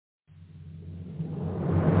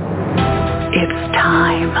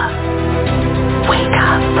time. Wake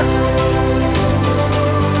up.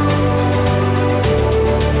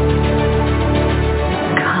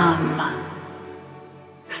 Come.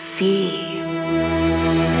 See.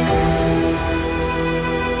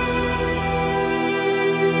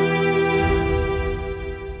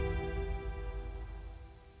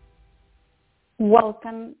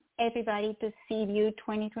 Welcome everybody to CView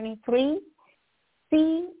 2023.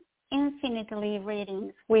 See Infinitely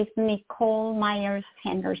Readings with Nicole Myers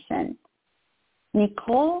Henderson.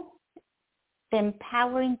 Nicole, the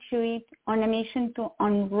empowering intuit on a mission to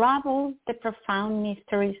unravel the profound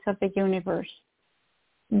mysteries of the universe.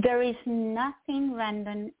 There is nothing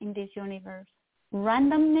random in this universe.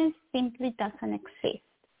 Randomness simply doesn't exist.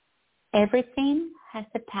 Everything has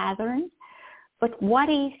a pattern, but what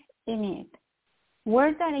is in it?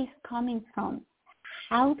 Where that is coming from?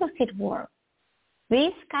 How does it work?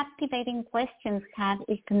 These captivating questions have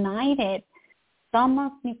ignited some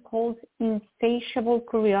of Nicole's insatiable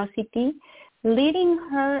curiosity, leading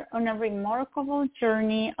her on a remarkable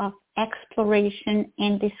journey of exploration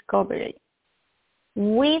and discovery.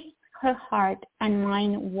 With her heart and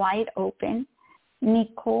mind wide open,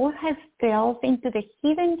 Nicole has delved into the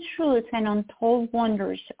hidden truths and untold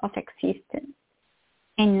wonders of existence.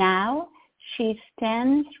 And now she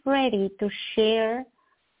stands ready to share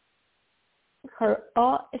her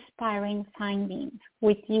awe-inspiring findings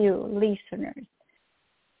with you, listeners.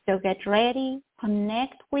 So get ready,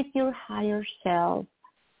 connect with your higher self,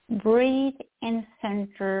 breathe and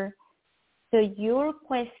center, so your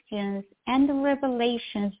questions and the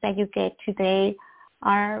revelations that you get today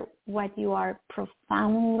are what you are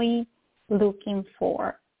profoundly looking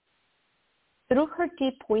for. Through her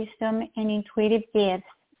deep wisdom and intuitive gifts,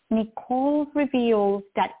 Nicole reveals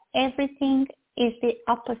that everything is the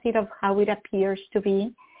opposite of how it appears to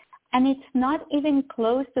be, and it's not even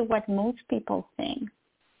close to what most people think.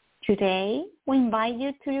 Today, we invite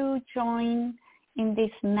you to join in this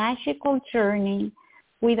magical journey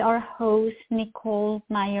with our host, Nicole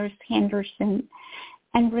Myers Henderson.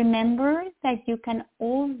 And remember that you can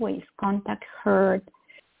always contact her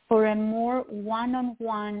for a more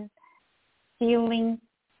one-on-one healing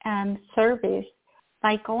service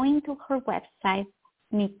by going to her website,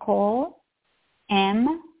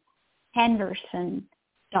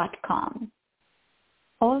 NicoleMHenderson.com.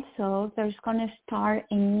 Also, there's going to start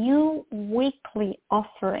a new weekly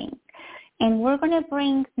offering, and we're going to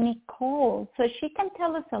bring Nicole so she can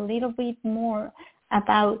tell us a little bit more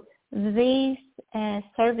about this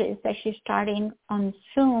service that she's starting on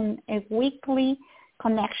Zoom, a weekly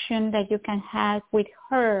connection that you can have with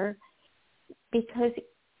her because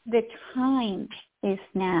the time is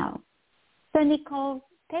now. So Nicole,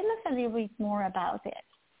 tell us a little bit more about it.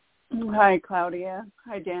 Hi, Claudia.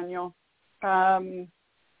 Hi, Daniel.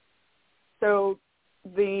 So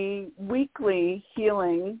the weekly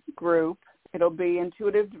healing group, it'll be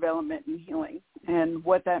Intuitive Development and Healing. And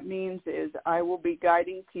what that means is I will be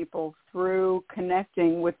guiding people through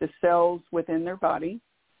connecting with the cells within their body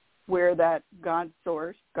where that God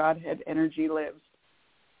source, Godhead energy lives.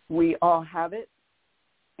 We all have it.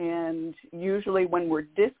 And usually when we're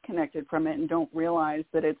disconnected from it and don't realize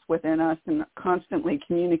that it's within us and constantly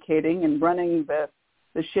communicating and running the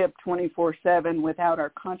ship 24/7 without our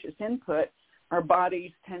conscious input, our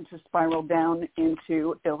bodies tend to spiral down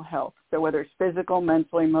into ill health. So whether it's physical,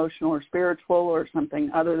 mental, emotional, or spiritual, or something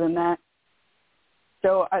other than that.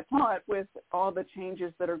 So I thought with all the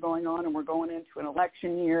changes that are going on, and we're going into an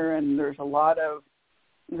election year, and there's a lot of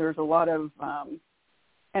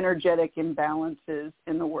energetic imbalances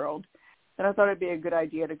in the world, that I thought it'd be a good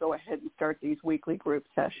idea to go ahead and start these weekly group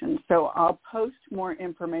sessions. So I'll post more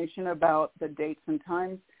information about the dates and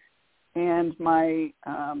times, and my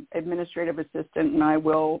administrative assistant and I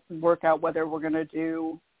will work out whether we're going to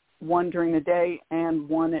do one during the day and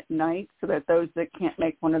one at night so that those that can't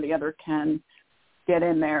make one or the other can get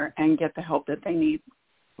in there and get the help that they need.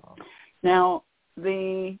 Now,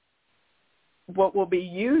 what we'll be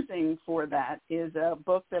using for that is a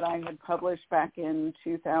book that I had published back in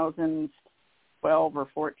 2012 or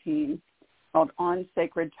 14 called On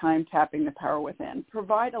Sacred Time, Tapping the Power Within.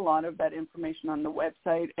 Provide a lot of that information on the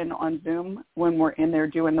website and on Zoom when we're in there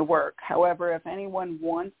doing the work. However, if anyone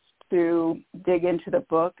wants to dig into the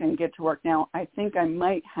book and get to work now, I think I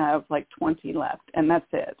might have like 20 left, and that's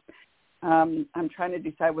it. I'm trying to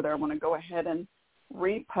decide whether I want to go ahead and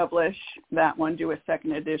republish that one, do a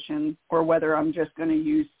second edition, or whether I'm just going to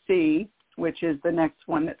use C, which is the next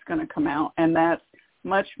one that's going to come out, and that's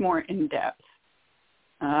much more in-depth.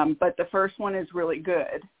 But the first one is really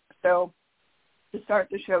good. So to start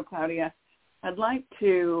the show, Claudia, I'd like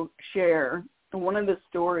to share one of the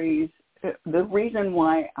stories the reason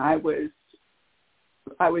why I was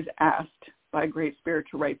asked by Great Spirit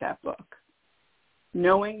to write that book,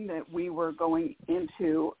 knowing that we were going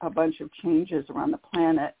into a bunch of changes around the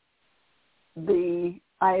planet.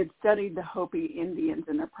 I had studied the Hopi Indians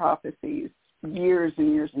and their prophecies years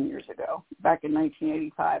and years and years ago, back in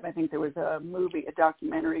 1985. I think there was a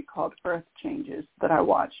documentary called Earth Changes that I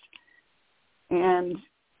watched. And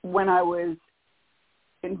when I was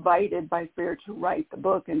invited by Spirit to write the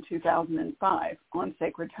book in 2005 on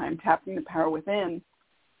Sacred Time, Tapping the Power Within,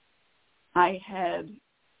 I had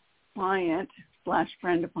a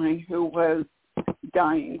client/friend of mine who was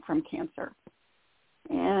dying from cancer.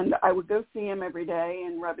 And I would go see him every day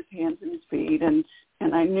and rub his hands and his feet. And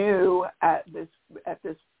I knew at this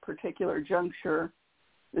particular juncture,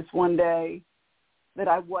 this one day, that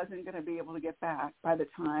I wasn't going to be able to get back by the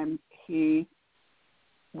time he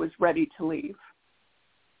was ready to leave.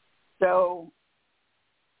 So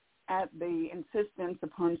at the insistence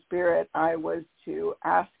upon Spirit, I was to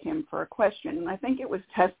ask him for a question. And I think it was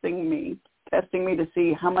testing me to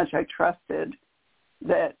see how much I trusted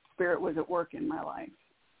that Spirit was at work in my life.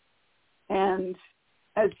 And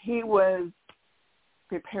as he was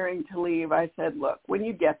preparing to leave, I said, look, when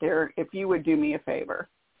you get there, if you would do me a favor.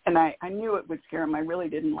 And I knew it would scare him. I really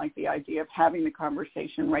didn't like the idea of having the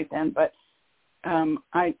conversation right then, but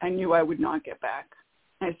I knew I would not get back.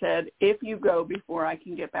 I said, if you go before I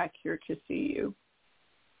can get back here to see you,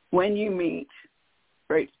 when you meet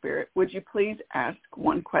Great Spirit, would you please ask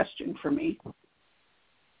one question for me?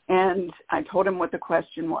 And I told him what the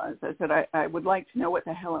question was. I said, I would like to know what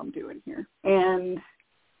the hell I'm doing here. And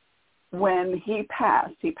when he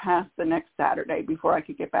passed the next Saturday before I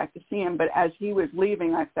could get back to see him. But as he was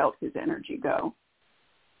leaving, I felt his energy go.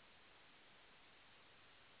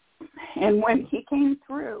 And when he came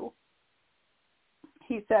through,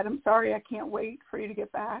 he said, I'm sorry, I can't wait for you to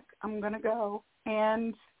get back. I'm going to go.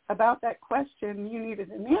 And about that question you needed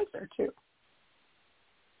an answer to.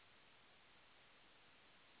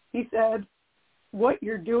 He said, what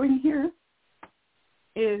you're doing here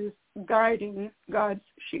is guiding God's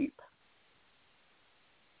sheep.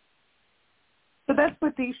 So that's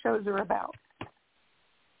what these shows are about.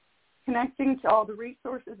 Connecting to all the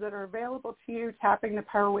resources that are available to you, tapping the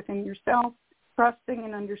power within yourself, trusting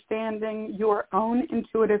and understanding your own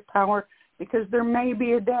intuitive power, because there may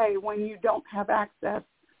be a day when you don't have access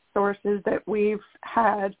sources that we've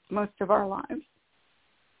had most of our lives.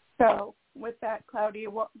 So with that, Claudia,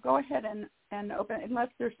 go ahead and open, unless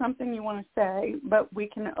there's something you want to say, but we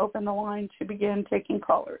can open the line to begin taking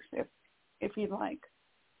callers if you'd like.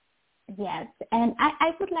 Yes, and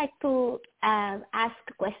I would like to ask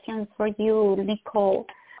questions for you, Nicole.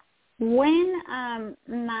 When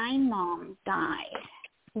my mom died,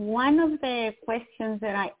 one of the questions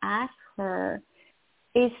that I asked her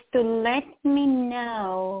is to let me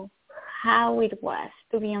know how it was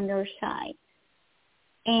to be on their side.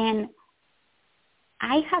 And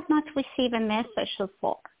I have not received a message so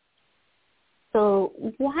far. So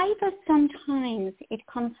why does sometimes it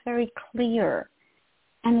comes very clear?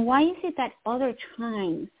 And why is it that other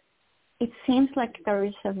times it seems like there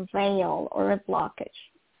is a veil or a blockage?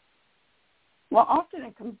 Well, often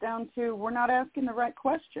it comes down to we're not asking the right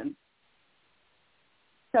question.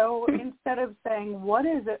 So instead of saying, what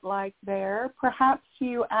is it like there, perhaps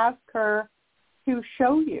you ask her to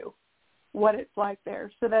show you what it's like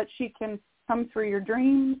there so that she can come through your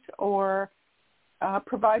dreams or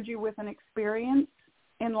provide you with an experience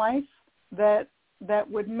in life that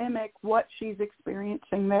would mimic what she's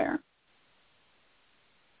experiencing there.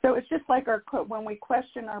 So it's just like when we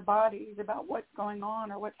question our bodies about what's going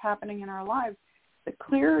on or what's happening in our lives, the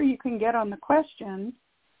clearer you can get on the question,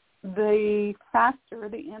 the faster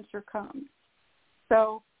the answer comes.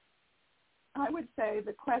 So I would say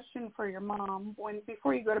the question for your mom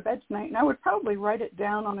before you go to bed tonight, and I would probably write it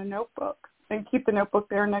down on a notebook and keep the notebook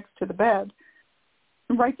there next to the bed,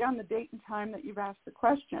 and write down the date and time that you've asked the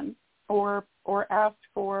question or asked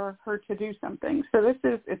for her to do something. So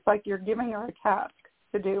it's like you're giving her a task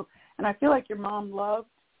to do. And I feel like your mom loved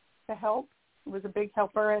to help, was a big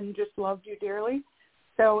helper, and just loved you dearly.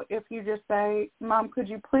 So if you just say, Mom, could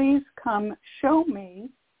you please come show me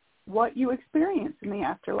what you experience in the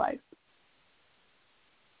afterlife?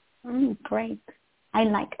 Great. I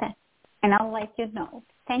like that. And I'll let you know.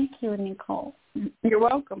 Thank you, Nicole. You're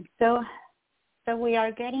welcome. So we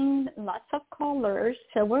are getting lots of callers.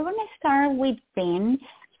 So we're going to start with Vince.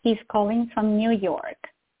 He's calling from New York.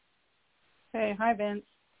 Hey, hi, Vince.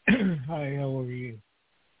 Hi, how are you?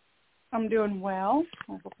 I'm doing well.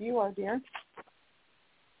 I hope you are, dear.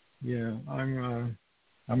 Yeah, I'm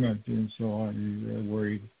not doing so hot. I'm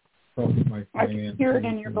worried about my finances. I can hear it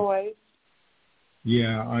in your voice.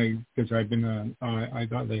 Yeah, because I've been I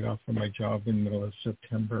got laid off from my job in the middle of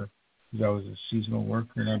September because I was a seasonal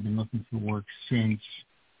worker, and I've been looking for work since.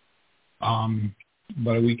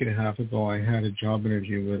 About a week and a half ago, I had a job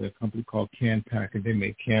interview with a company called Can Pack, and they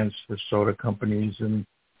make cans for soda companies and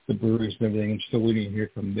the breweries and everything. I'm still waiting to hear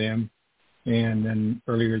from them. And then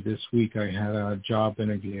earlier this week, I had a job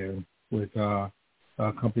interview with a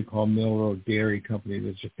company called Mill Road Dairy Company.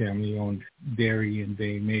 That's a family-owned dairy, and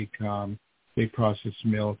they make they process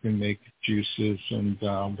milk and make juices and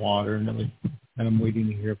water and everything. And I'm waiting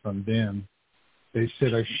to hear from them. They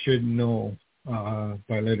said I should know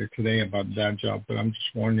by later today about that job, but I'm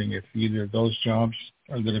just wondering if either of those jobs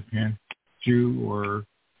are going to pan through or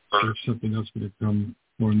if something else going to come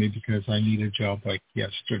for me because I need a job like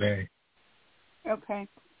yesterday. Okay.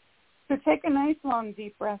 So take a nice long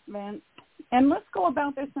deep breath, Vince, and let's go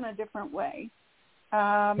about this in a different way.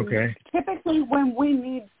 Okay. Typically when we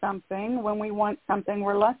need something, when we want something,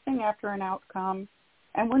 we're lusting after an outcome,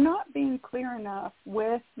 and we're not being clear enough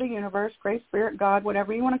with the universe, Great Spirit, God,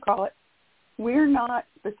 whatever you want to call it. We're not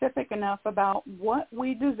specific enough about what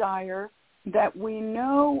we desire that we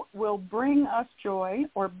know will bring us joy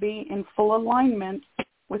or be in full alignment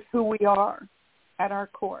with who we are at our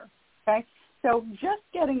core, okay? So just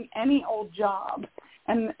getting any old job,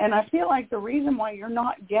 and I feel like the reason why you're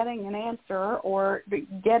not getting an answer or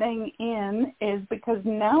getting in is because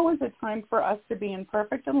now is the time for us to be in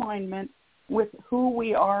perfect alignment with who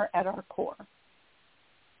we are at our core.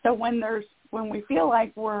 So when we feel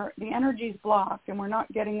like the energy's blocked and we're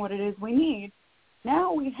not getting what it is we need,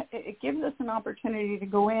 now it gives us an opportunity to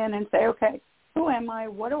go in and say, okay, who am I?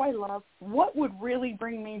 What do I love? What would really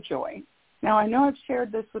bring me joy? Now, I know I've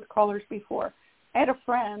shared this with callers before. I had a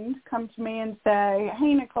friend come to me and say,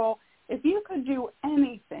 hey, Nicole, if you could do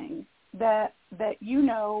anything that you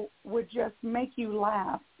know would just make you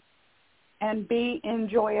laugh and be in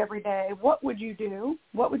joy every day, what would you do?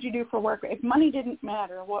 What would you do for work? If money didn't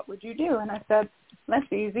matter, what would you do? And I said,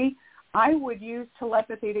 that's easy. I would use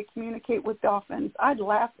telepathy to communicate with dolphins. I'd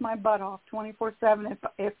laugh my butt off 24/7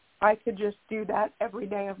 if I could just do that every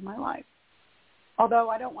day of my life. Although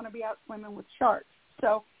I don't want to be out swimming with sharks.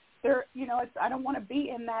 So I don't want to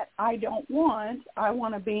be in that I don't want. I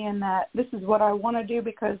want to be in that this is what I want to do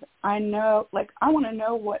because I know, I want to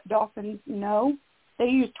know what dolphins know. They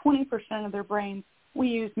use 20% of their brain. We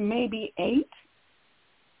use maybe 8%.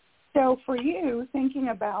 So for you, thinking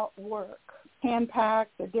about work, Can Pack,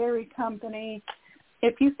 the dairy company,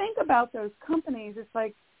 if you think about those companies, it's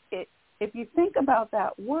like if you think about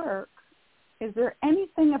that work, is there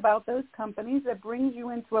anything about those companies that brings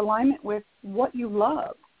you into alignment with what you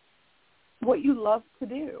love to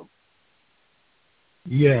do?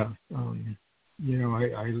 Yeah.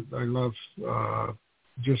 I love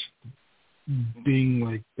just being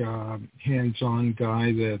like hands-on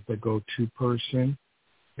guy, the go-to person.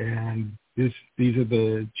 And these are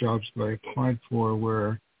the jobs that I applied for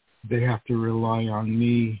where they have to rely on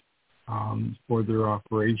me for their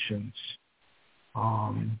operations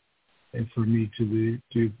and for me to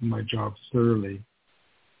do my job thoroughly.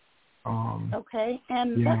 Okay,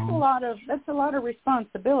 and that's a lot of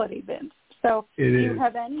responsibility, Vince. So is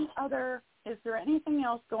there anything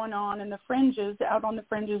else going on in the fringes, out on the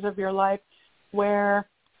fringes of your life where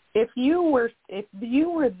if you were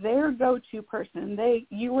their go-to person,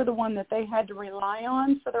 you were the one that they had to rely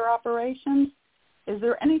on for their operations, is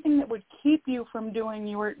there anything that would keep you from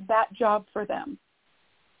doing that job for them?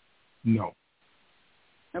 No.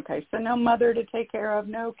 Okay, so no mother to take care of,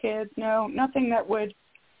 no kids, nothing that would,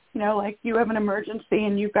 like you have an emergency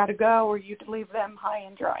and you've got to go or you to leave them high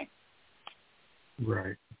and dry.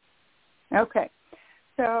 Right. Okay,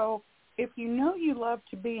 so if you know you love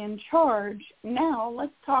to be in charge, now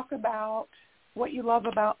let's talk about what you love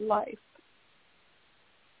about life.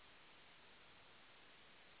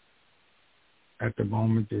 At the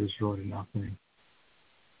moment, there's really nothing.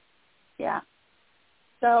 Yeah.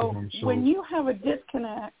 So when you have a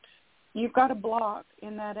disconnect, you've got a block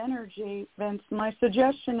in that energy, Vince, my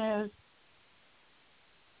suggestion is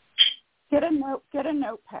get a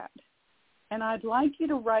notepad. And I'd like you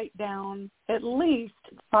to write down at least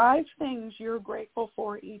 5 things you're grateful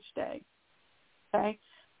for each day, okay?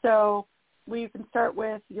 So you can start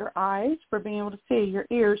with your eyes for being able to see, your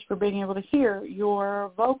ears for being able to hear,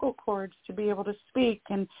 your vocal cords to be able to speak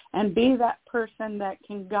and be that person that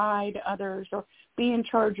can guide others or be in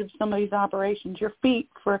charge of somebody's operations, your feet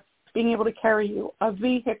for being able to carry you, a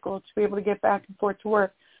vehicle to be able to get back and forth to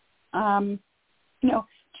work,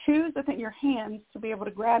 choose your hands to be able to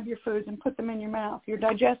grab your foods and put them in your mouth, your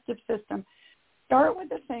digestive system. Start with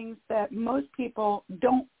the things that most people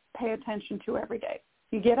don't pay attention to every day.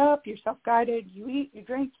 You get up, you're self-guided, you eat, you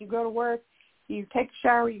drink, you go to work, you take a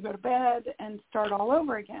shower, you go to bed, and start all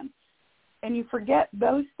over again. And you forget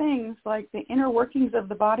those things like the inner workings of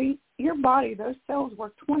the body. Your body, those cells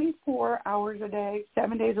work 24 hours a day,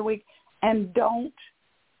 7 days a week, and don't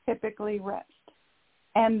typically rest.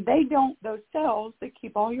 And those cells that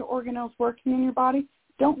keep all your organelles working in your body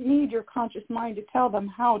don't need your conscious mind to tell them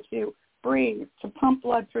how to breathe, to pump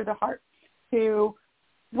blood through the heart, to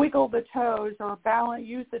wiggle the toes or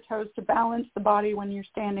use the toes to balance the body when you're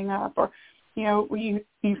standing up. Or, you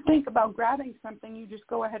think about grabbing something, you just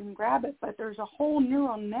go ahead and grab it. But there's a whole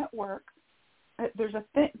neural network. There's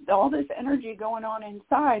all this energy going on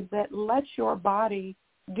inside that lets your body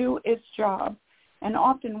do its job. And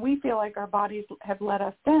often we feel like our bodies have let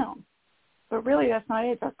us down. But really that's not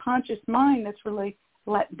it. It's our conscious mind that's really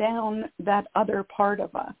let down that other part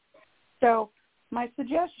of us. So my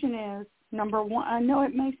suggestion is, number one, I know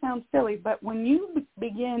it may sound silly, but when you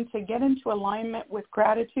begin to get into alignment with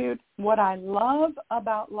gratitude, what I love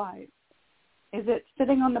about life is it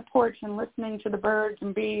sitting on the porch and listening to the birds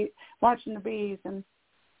and watching the bees and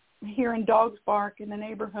hearing dogs bark in the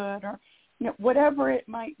neighborhood, or whatever it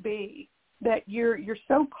might be, that you're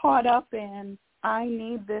so caught up in, I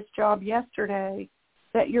need this job yesterday,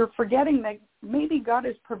 that you're forgetting that maybe God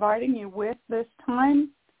is providing you with this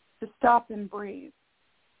time to stop and breathe.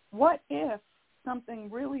 What if something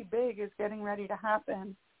really big is getting ready to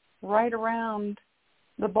happen right around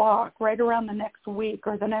the block, right around the next week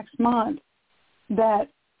or the next month, that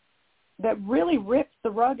really rips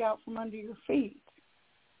the rug out from under your feet?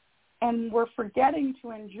 And we're forgetting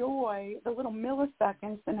to enjoy the little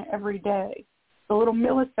milliseconds in every day, the little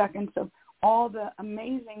milliseconds of all the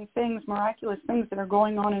amazing things, miraculous things that are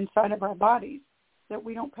going on inside of our bodies that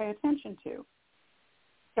we don't pay attention to.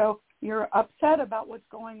 So you're upset about what's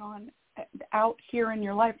going on out here in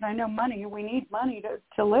your life. And I know we need money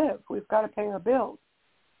to live. We've got to pay our bills.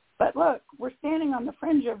 But look, we're standing on the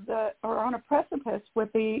fringe or on a precipice with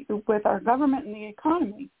our government and the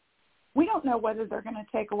economy. We don't know whether they're going to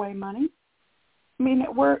take away money. I mean,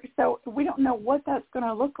 we don't know what that's going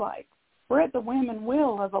to look like. We're at the whim and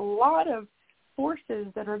will of a lot of forces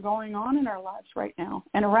that are going on in our lives right now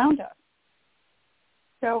and around us.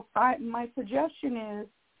 So my suggestion is,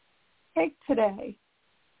 take today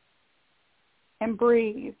and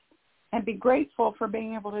breathe and be grateful for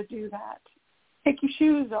being able to do that. Take your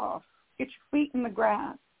shoes off. Get your feet in the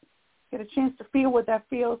grass. Get a chance to feel what that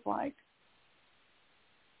feels like.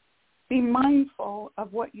 Be mindful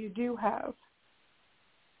of what you do have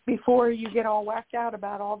before you get all whacked out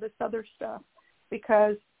about all this other stuff.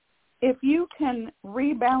 Because if you can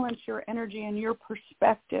rebalance your energy and your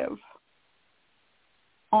perspective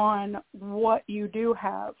on what you do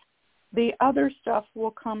have, the other stuff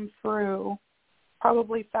will come through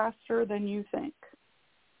probably faster than you think.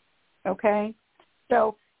 Okay?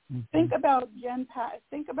 So think about Genpack,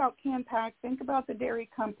 think about Canpack, think about the dairy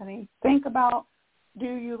company, think about, do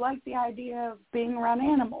you like the idea of being around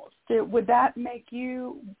animals? Would that make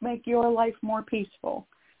your life more peaceful?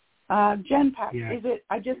 Genpack, is it,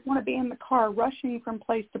 I just want to be in the car rushing from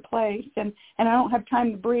place to place and I don't have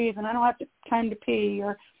time to breathe and I don't have time to pee,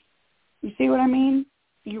 or you see what I mean?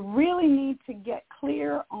 You really need to get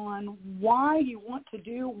clear on why you want to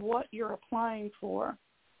do what you're applying for.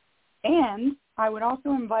 And I would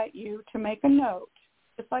also invite you to make a note,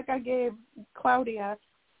 just like I gave Claudia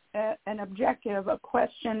an objective, a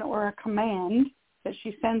question or a command that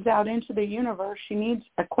she sends out into the universe. She needs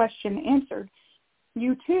a question answered.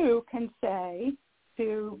 You too can say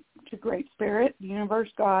to Great Spirit, universe,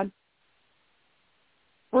 God,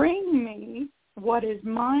 bring me what is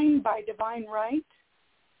mine by divine right.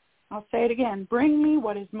 I'll say it again. Bring me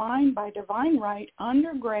what is mine by divine right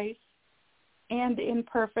under grace and in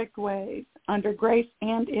perfect ways. Under grace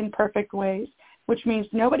and in perfect ways, which means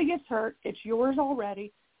nobody gets hurt. It's yours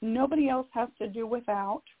already. Nobody else has to do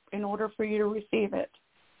without in order for you to receive it.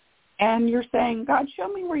 And you're saying, God, show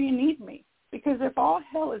me where you need me. Because if all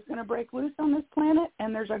hell is going to break loose on this planet,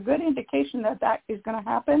 and there's a good indication that is going to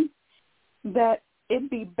happen, that it'd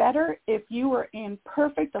be better if you were in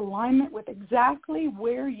perfect alignment with exactly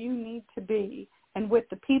where you need to be and with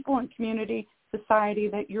the people and community, society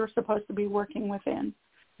that you're supposed to be working within.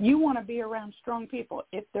 You want to be around strong people.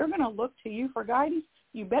 If they're going to look to you for guidance,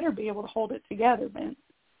 you better be able to hold it together, Vince.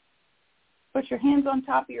 Put your hands on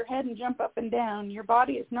top of your head and jump up and down. Your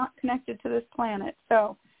body is not connected to this planet,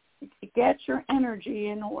 so get your energy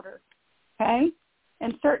in order, okay?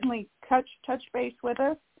 And certainly touch base with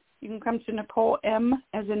us. You can come to Nicole M,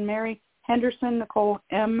 as in Mary Henderson,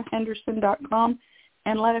 NicoleMHenderson.com,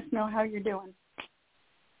 and let us know how you're doing.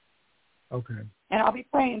 Okay. And I'll be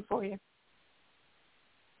praying for you.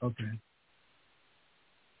 Okay.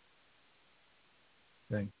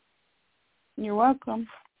 Thanks. You're welcome.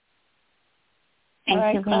 Thank All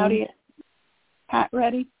right, you, Claudia. Pat,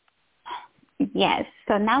 ready? Yes.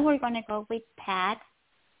 So now we're going to go with Pat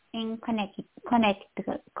in Connecticut.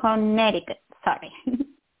 Sorry.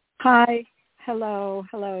 Hi. Hello.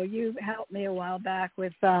 You helped me a while back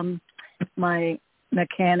with my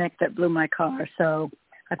mechanic that blew my car. So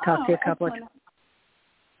I talked to you a couple of times.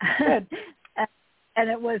 Good. And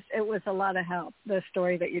it was a lot of help, the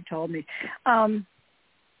story that you told me. I'm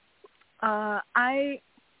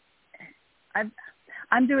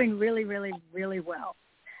doing really, really, really well.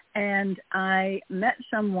 And I met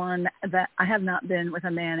someone that I have not been with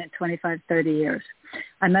a man in 25, 30 years.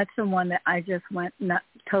 I met someone that I just went not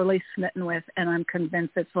totally smitten with, and I'm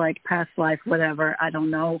convinced it's like past life, whatever, I don't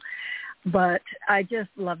know. But I just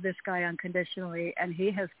love this guy unconditionally, and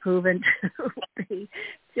he has proven to be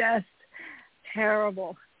just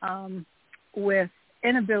terrible with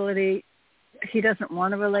inability. He doesn't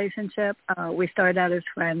want a relationship. We started out as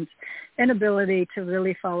friends. Inability to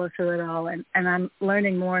really follow through it all. And I'm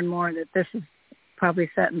learning more and more that this is probably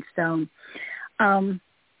set in stone.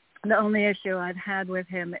 The only issue I've had with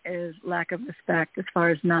him is lack of respect as far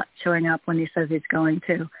as not showing up when he says he's going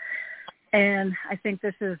to. And I think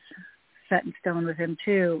this is set in stone with him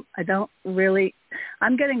too.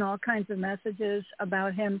 I'm getting all kinds of messages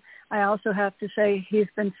about him. I also have to say he's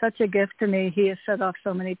been such a gift to me. He has set off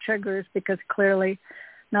so many triggers because clearly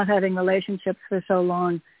not having relationships for so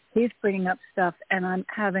long, he's bringing up stuff, and I'm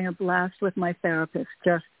having a blast with my therapist,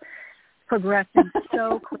 just progressing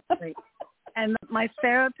so quickly. And my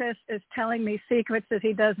therapist is telling me secrets that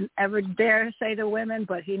he doesn't ever dare say to women,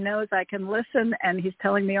 but he knows I can listen, and he's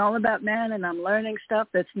telling me all about men, and I'm learning stuff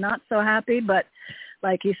that's not so happy, but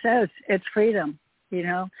like he says, it's freedom, you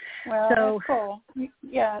know? Well, so, that's cool.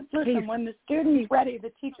 Yeah, listen, when the student is ready,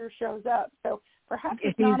 the teacher shows up. So perhaps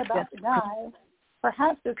it's not about the guy.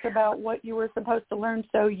 Perhaps it's about what you were supposed to learn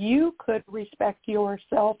so you could respect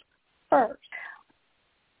yourself first.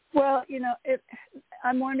 Well, you know,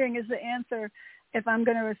 I'm wondering, is the answer, if I'm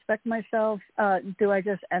going to respect myself, do I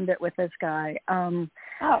just end it with this guy? Oh,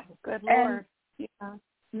 good Lord. Yeah.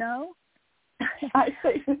 No? I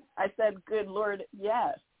said, good Lord,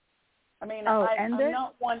 yes. I mean, I'm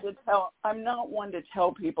not one to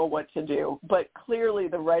tell people what to do, but clearly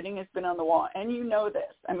the writing has been on the wall, and you know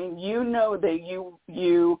this. I mean, you know that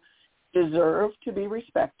you deserve to be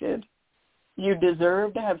respected. You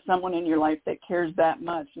deserve to have someone in your life that cares that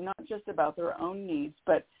much, not just about their own needs,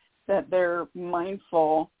 but that they're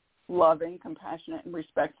mindful, loving, compassionate, and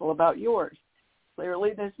respectful about yours.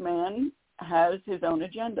 Clearly, this man has his own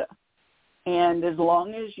agenda. And as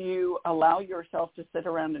long as you allow yourself to sit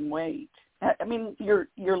around and wait, I mean, you're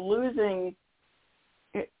losing.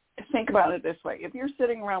 Think about it this way. If you're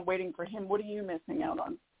sitting around waiting for him, what are you missing out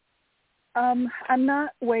on? I'm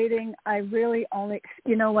not waiting. I really only,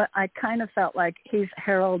 you know what, I kind of felt like he's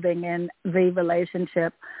heralding in the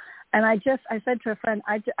relationship. And I said to a friend,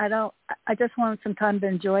 I just want some time to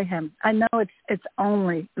enjoy him. I know it's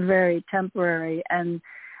only very temporary and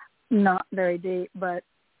not very deep, but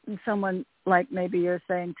someone like maybe you're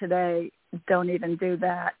saying today, don't even do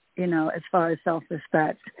that, you know, as far as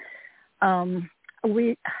self-respect. I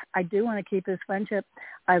do want to keep his friendship.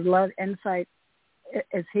 I love insight.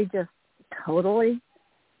 Is he just totally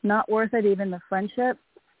not worth it, even the friendship?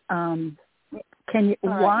 Why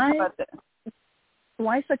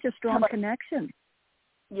such a strong connection?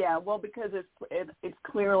 Yeah, well, because it's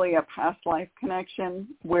clearly a past life connection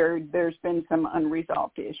where there's been some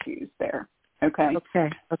unresolved issues there. Okay.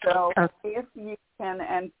 So if you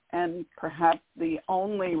can, and perhaps the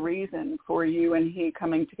only reason for you and he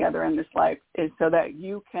coming together in this life is so that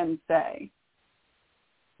you can say,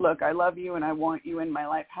 look, I love you and I want you in my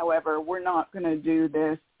life. However, we're not going to do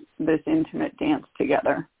this intimate dance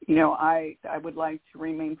together. You know, I would like to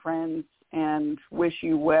remain friends and wish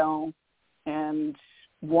you well and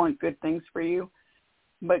want good things for you.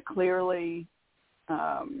 But clearly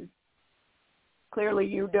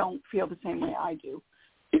you don't feel the same way I do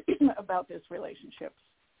about this relationship.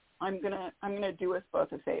 I'm gonna do us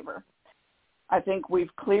both a favor. I think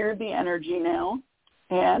we've cleared the energy now,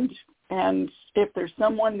 and if there's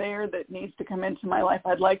someone there that needs to come into my life,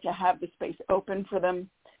 I'd like to have the space open for them.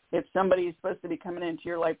 If somebody is supposed to be coming into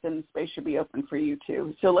your life, then the space should be open for you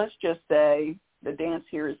too. So let's just say the dance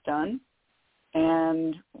here is done,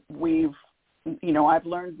 and I've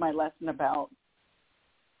learned my lesson about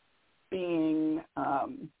being,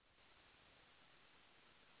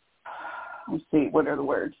 let's see, what are the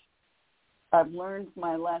words? I've learned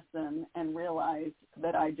my lesson and realized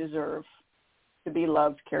that I deserve to be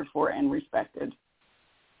loved, cared for, and respected.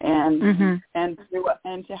 and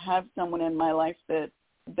to have someone in my life that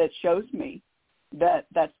shows me that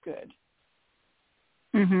that's good.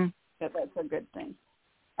 That's a good thing.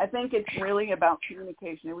 I think it's really about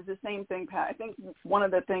communication. It was the same thing, Pat. I think one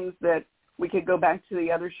of the things that we could go back to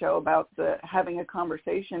the other show about having a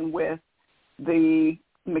conversation with the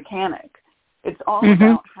mechanic. It's all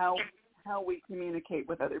about how we communicate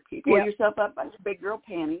with other people. Pull yourself up by the big girl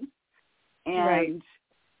panties and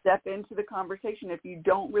step into the conversation. If you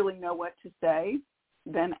don't really know what to say,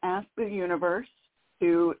 then ask the universe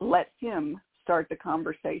to let him start the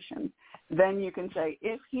conversation. Then you can say,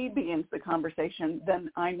 if he begins the conversation, then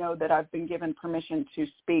I know that I've been given permission to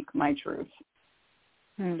speak my truth.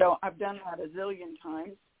 So I've done that a zillion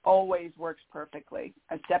times. Always works perfectly.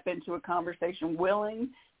 I step into a conversation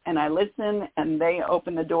willing, and I listen, and they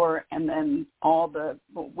open the door, and then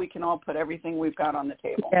we can all put everything we've got on the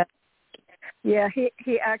table. Yeah,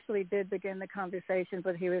 he actually did begin the conversation,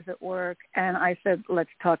 but he was at work, and I said,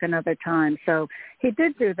 let's talk another time. So he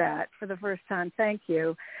did do that for the first time. Thank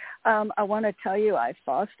you. I want to tell you I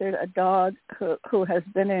fostered a dog who has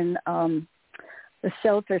been in the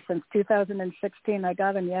shelter since 2016. I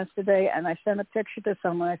got him yesterday, and I sent a picture to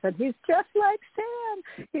someone. I said, he's just like Sam.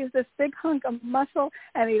 He's this big hunk of muscle,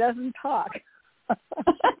 and he doesn't talk.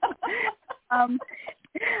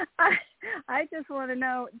 I just want to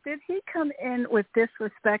know, did he come in with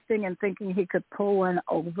disrespecting and thinking he could pull one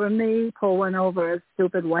over a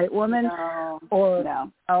stupid white woman? No.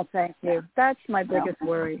 Oh, thank you. No. That's my biggest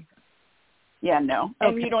worry. Yeah, no.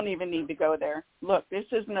 Okay. And you don't even need to go there. Look, this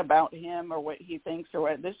isn't about him or what he thinks or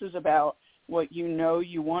what. This is about what you know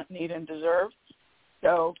you want, need, and deserve.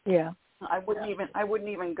 So yeah, I wouldn't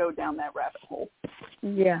even go down that rabbit hole.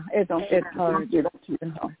 Yeah, it's hard. Do that to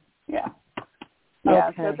yourself. Yeah. Yeah.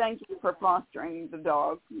 Okay. So thank you for fostering the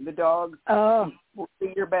dog. The dog will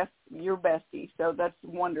be your bestie. So that's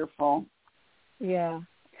wonderful. Yeah.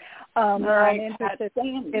 All right.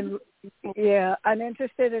 I'm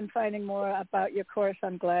interested in finding more about your course.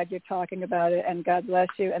 I'm glad you're talking about it, and God bless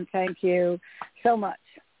you, and thank you so much.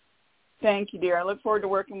 Thank you, dear. I look forward to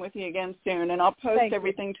working with you again soon, and I'll post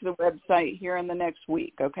everything to the website here in the next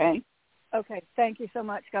week, okay? Okay. Thank you so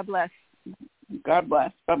much. God bless. God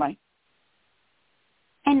bless. Bye-bye.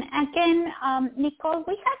 And again, Nicole,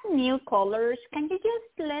 we have new callers. Can you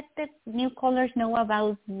just let the new callers know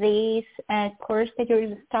about this course that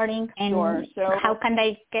you're starting and how can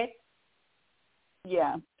they get?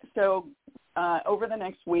 Yeah. So over the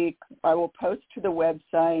next week, I will post to the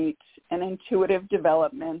website an intuitive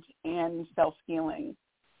development and self-healing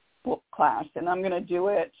class. And I'm going to do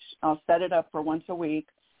it. I'll set it up for once a week.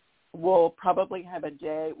 We'll probably have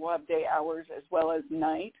we'll have day hours as well as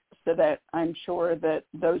night, so that I'm sure that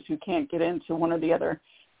those who can't get into one or the other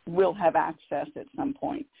will have access at some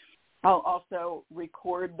point. I'll also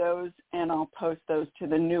record those, and I'll post those to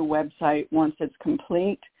the new website once it's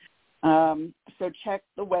complete. So check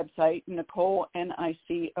the website, Nicole,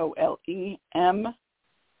 Nicole,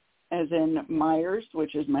 as in Myers,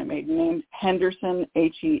 which is my maiden name, Henderson,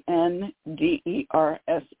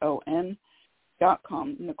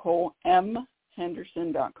 HenderSon.com,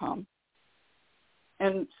 NicoleMHenderson.com.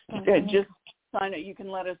 And just sign it. You can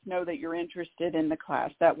let us know that you're interested in the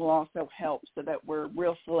class. That will also help so that we're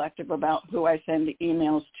real selective about who I send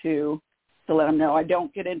emails to let them know. I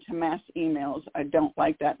don't get into mass emails. I don't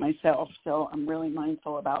like that myself, so I'm really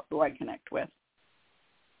mindful about who I connect with.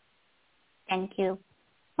 Thank you.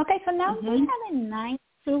 Okay, so now we have a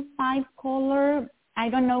 925 caller. I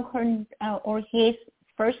don't know her or his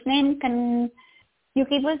first name. Can you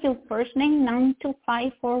give us your first name,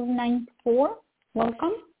 925494?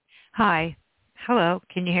 Welcome. Hi. Hello.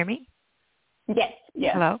 Can you hear me? Yes.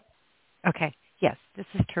 Yes. Hello? Okay. Yes. This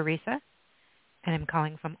is Teresa, and I'm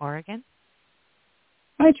calling from Oregon.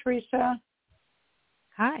 Hi, Teresa.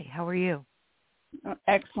 Hi. How are you?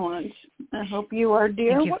 Excellent. I hope you are,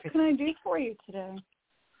 dear. What can I do for you today?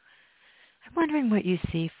 I'm wondering what you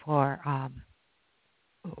see for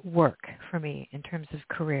work for me in terms of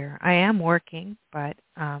career. I am working, but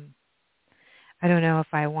I don't know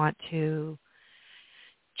if I want to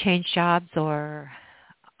change jobs, or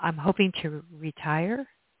I'm hoping to retire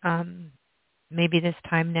maybe this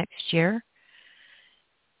time next year,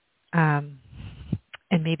 and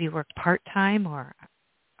maybe work part-time, or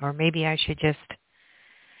maybe I should just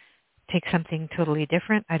take something totally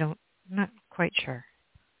different. I'm not quite sure.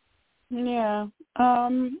 Yeah.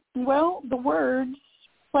 Well, the words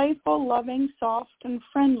playful, loving, soft, and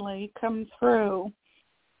friendly come through.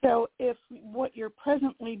 So if what you're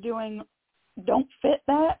presently doing don't fit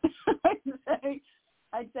that,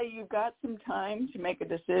 I'd say you've got some time to make a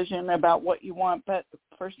decision about what you want. But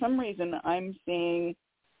for some reason, I'm seeing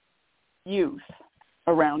youth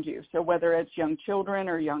around you. So whether it's young children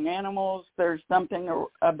or young animals, there's something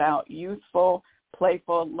about youthful,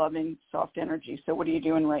 playful, loving, soft energy. So what are you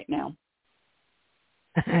doing right now?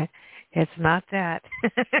 It's not that.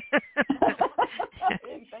 I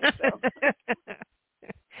didn't think so.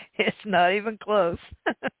 It's not even close.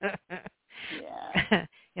 Yeah.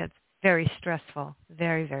 It's very stressful,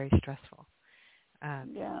 very, very stressful.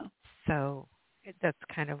 Yeah. So that's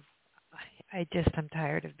kind of, I'm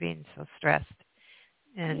tired of being so stressed.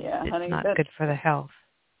 And yeah, it's honey, not good for the health.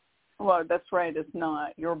 Well, that's right. It's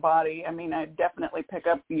not. Your body, I mean, I definitely pick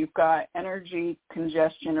up you've got energy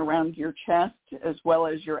congestion around your chest as well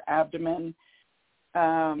as your abdomen.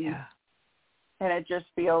 Yeah. And it just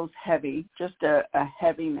feels heavy, just a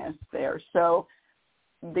heaviness there. So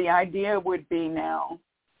the idea would be now,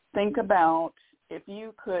 think about if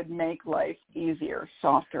you could make life easier,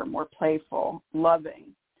 softer, more playful, loving,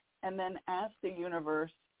 and then ask the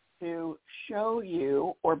universe to show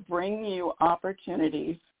you or bring you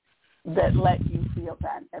opportunities that let you feel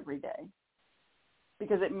that every day.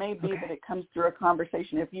 Because it may be that it comes through a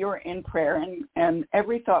conversation. If you're in prayer, and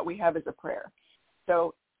every thought we have is a prayer.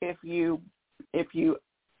 So if you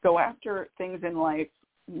go after things in life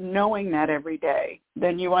knowing that every day,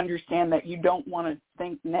 then you understand that you don't want to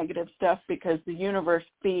think negative stuff because the universe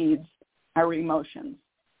feeds our emotions.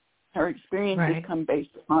 Our experiences come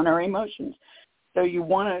based upon our emotions. So you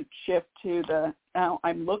want to shift to now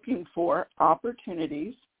I'm looking for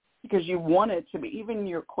opportunities because you want it to be, even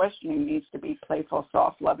your questioning needs to be playful,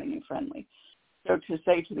 soft, loving, and friendly. So to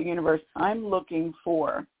say to the universe, I'm looking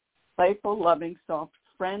for playful, loving, soft,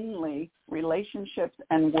 friendly relationships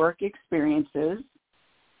and work experiences.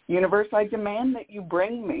 Universe, I demand that you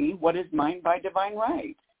bring me what is mine by divine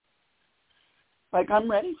right. Like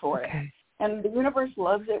I'm ready for it. And the universe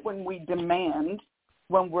loves it when we demand,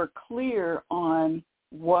 when we're clear on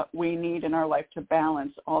what we need in our life to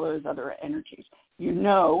balance all those other energies. You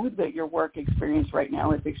know that your work experience right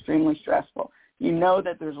now is extremely stressful. You know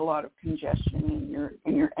that there's a lot of congestion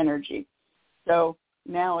in your energy. So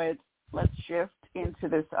now let's shift into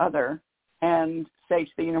this other and say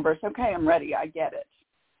to the universe, okay, I'm ready. I get it.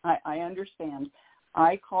 I understand.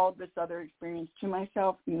 I called this other experience to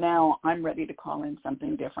myself. Now I'm ready to call in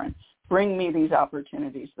something different. Bring me these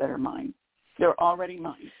opportunities that are mine. They're already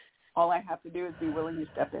mine. All I have to do is be willing to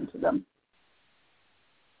step into them.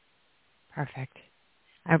 Perfect.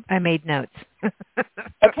 I made notes.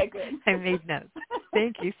 Okay, good. I made notes.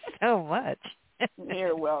 Thank you so much.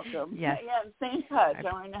 You're welcome. Yes. Yeah, stay in touch.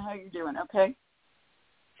 I want to know how you're doing, okay?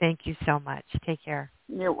 Thank you so much. Take care.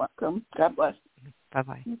 You're welcome. God bless.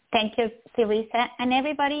 Bye-bye. Thank you, Teresa. And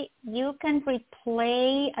everybody, you can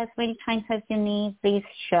replay as many times as you need this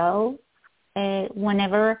show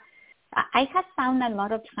whenever. I have found a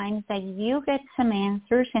lot of times that you get some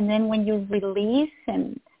answers, and then when you release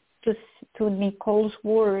and to Nicole's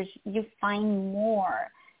words, you find more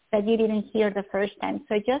that you didn't hear the first time.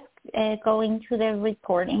 So just go into the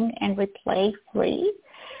recording and replay free.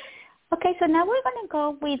 Okay, so now we're going to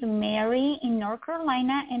go with Mary in North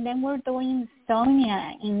Carolina, and then we're doing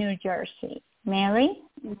Sonia in New Jersey. Mary?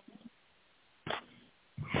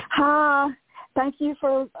 Hi. Thank you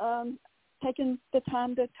for taking the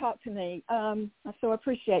time to talk to me. I so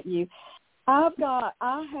appreciate you.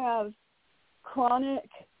 I have chronic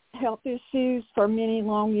health issues for many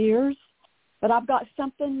long years, but I've got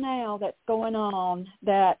something now that's going on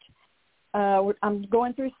that I'm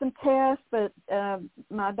going through some tests, but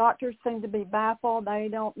my doctors seem to be baffled. They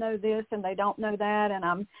don't know this and they don't know that, and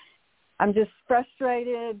I'm just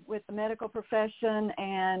frustrated with the medical profession.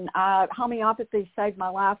 And homeopathy saved my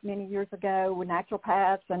life many years ago with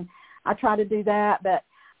naturopaths, and I try to do that, but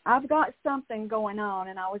I've got something going on,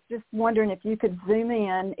 and I was just wondering if you could zoom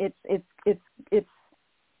in.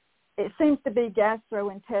 It seems to be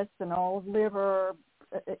gastrointestinal, liver,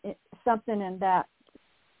 something in that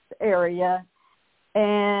area,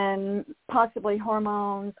 and possibly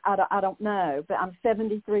hormones. I don't know, but I'm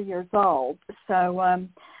 73 years old, so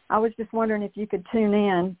I was just wondering if you could tune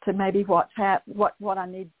in to maybe what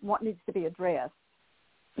needs to be addressed.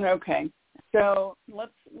 Okay. So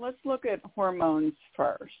let's look at hormones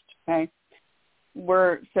first, okay?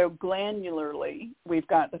 So glandularly, we've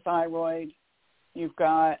got the thyroid, you've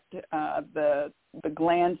got the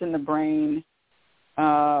glands in the brain,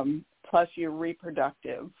 plus your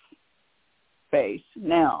reproductive space.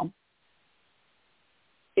 Now,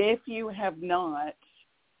 if you have not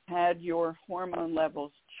had your hormone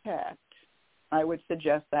levels checked, I would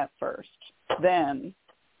suggest that first. Then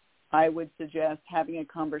I would suggest having a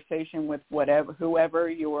conversation with whoever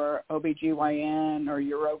your OBGYN or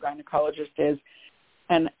urogynecologist is,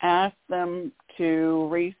 and ask them to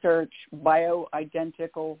research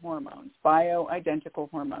bioidentical hormones.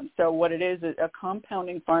 So what it is a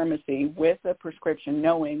compounding pharmacy with a prescription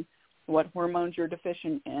knowing what hormones you're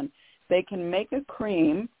deficient in. They can make a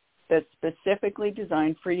cream that's specifically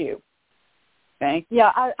designed for you. Okay?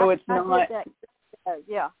 Yeah, so I it's did not. that.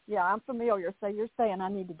 Yeah, I'm familiar. So you're saying I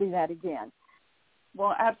need to do that again.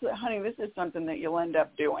 Well, absolutely, honey. This is something that you'll end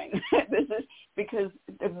up doing. This is because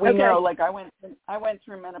we know. Like I went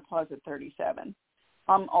through menopause at 37.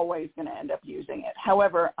 I'm always going to end up using it.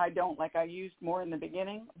 However, I don't like. I used more in the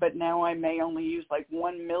beginning, but now I may only use like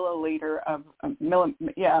 1 milliliter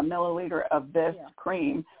of this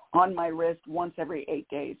cream on my wrist once every 8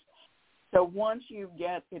 days. So once you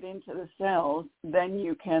get it into the cells, then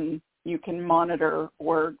you can monitor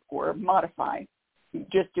or modify.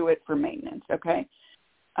 Just do it for maintenance, okay?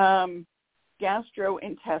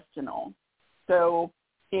 Gastrointestinal. So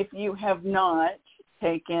if you have not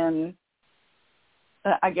taken,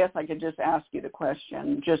 I guess I could just ask you the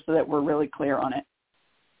question just so that we're really clear on it.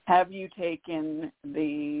 Have you taken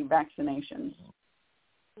the vaccinations?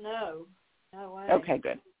 No way. Okay,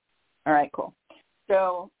 good. All right, cool.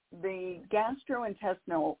 So the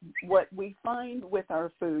gastrointestinal, what we find with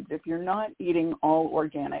our foods, if you're not eating all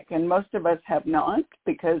organic, and most of us have not,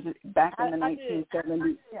 because back in the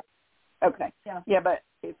 1970s. Okay. Yeah, but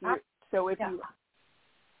if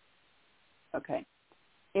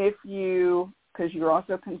you, because you're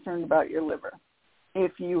also concerned about your liver,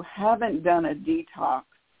 if you haven't done a detox,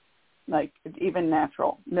 like even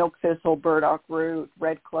natural, milk thistle, burdock root,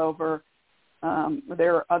 red clover,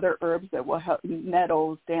 there are other herbs that will help,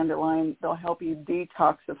 nettles, dandelion, they'll help you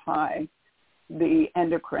detoxify the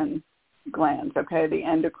endocrine glands, okay, the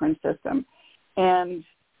endocrine system. And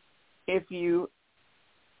if you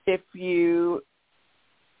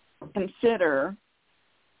consider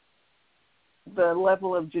the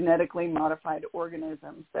level of genetically modified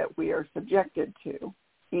organisms that we are subjected to,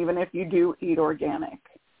 even if you do eat organic,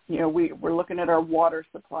 we're looking at our water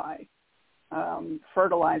supply.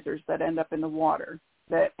 Fertilizers that end up in the water.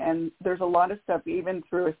 And there's a lot of stuff, even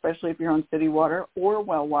through, especially if you're on city water or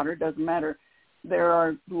well water, doesn't matter. There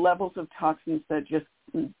are levels of toxins that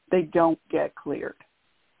they don't get cleared.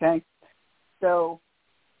 Okay? So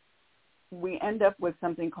we end up with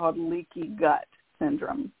something called leaky gut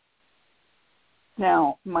syndrome.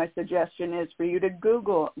 Now, my suggestion is for you to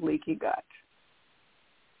Google leaky gut.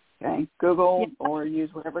 Okay? Google or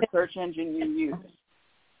use whatever search engine you use.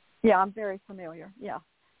 Yeah, I'm very familiar. Yeah.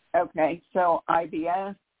 Okay, so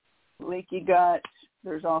IBS, leaky gut.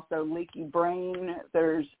 There's also leaky brain.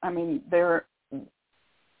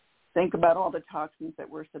 Think about all the toxins that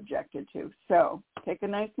we're subjected to. So take a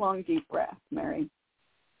nice long deep breath, Mary.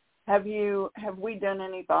 Have we done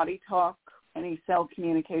any body talk, any cell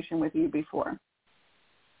communication with you before?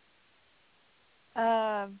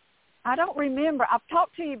 I don't remember. I've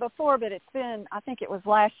talked to you before, but I think it was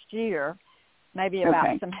last year. Maybe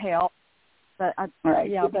about some help, but all right.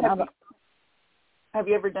 Have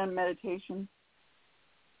you ever done meditation?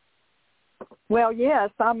 Well,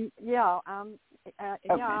 yes, I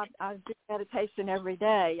do meditation every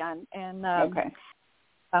day, and okay.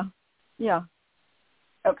 Yeah.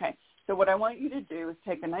 Okay. So what I want you to do is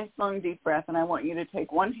take a nice long deep breath, and I want you to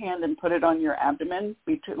take one hand and put it on your abdomen,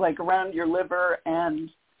 like around your liver and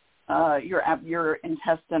your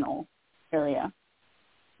intestinal area.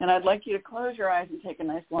 And I'd like you to close your eyes and take a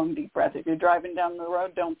nice long deep breath. If you're driving down the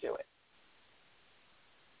road, don't do it.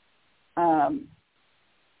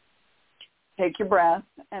 Take your breath,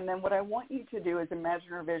 and then what I want you to do is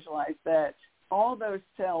imagine or visualize that all those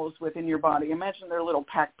cells within your body, imagine they're little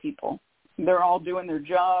pack people. They're all doing their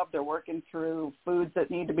job. They're working through foods that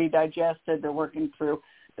need to be digested. They're working through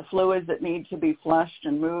the fluids that need to be flushed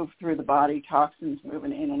and moved through the body, toxins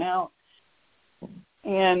moving in and out.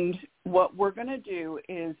 And what we're going to do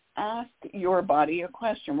is ask your body a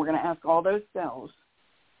question. We're going to ask all those cells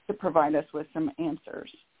to provide us with some answers.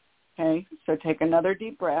 Okay? So take another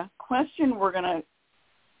deep breath. Question we're going to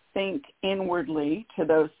think inwardly to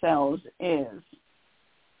those cells is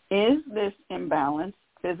this imbalance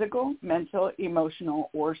physical, mental, emotional,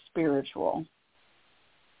 or spiritual?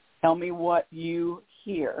 Tell me what you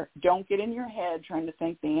hear. Don't get in your head trying to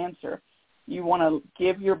think the answer. You want to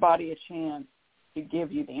give your body a chance to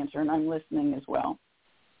give you the answer, and I'm listening as well.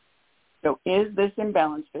 So is this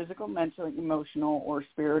imbalance physical, mental, emotional, or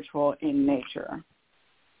spiritual in nature?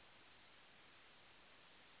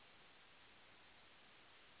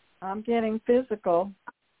 I'm getting physical.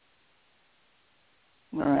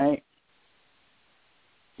 All right.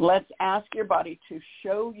 Let's ask your body to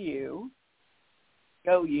show you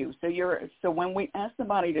show you. So when we ask the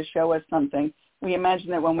body to show us something, we imagine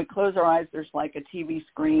that when we close our eyes, there's like a TV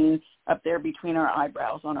screen up there between our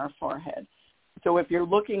eyebrows on our forehead. So if you're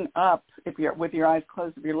looking up, if you're with your eyes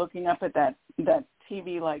closed, if you're looking up at that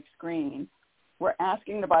TV-like screen, we're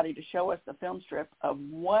asking the body to show us the film strip of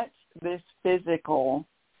what this physical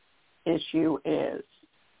issue is.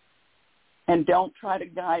 And don't try to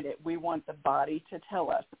guide it. We want the body to tell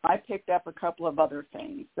us. I picked up a couple of other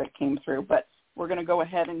things that came through, but we're going to go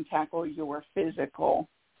ahead and tackle your physical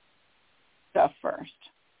stuff first.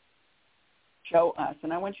 Show us.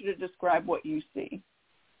 And I want you to describe what you see.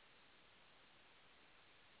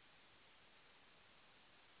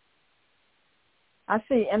 I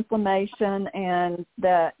see inflammation and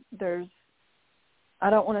that there's, I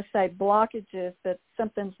don't want to say blockages, but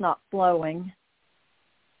something's not flowing.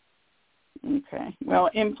 Okay. Well,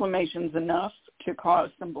 inflammation's enough to cause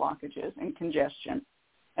some blockages and congestion,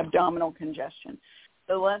 abdominal congestion.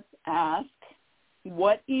 So let's ask,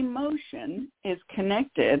 what emotion is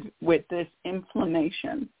connected with this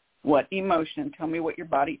inflammation? What emotion? Tell me what your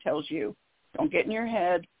body tells you. Don't get in your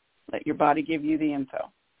head. Let your body give you the info.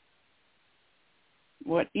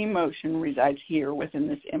 What emotion resides here within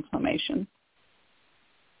this inflammation?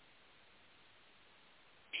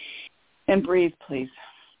 And breathe, please.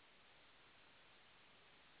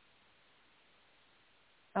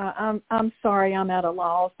 I'm sorry, I'm at a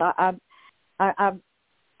loss. I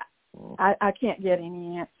can't get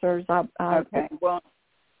any answers. Okay. Well,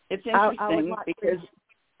 it's interesting because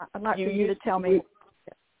I'd like for you to tell me.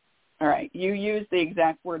 All right. You used the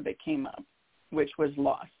exact word that came up, which was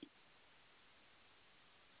loss.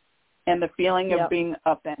 And the feeling of being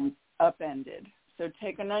upended. So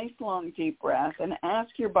take a nice long deep breath and ask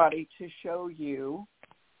your body to show you.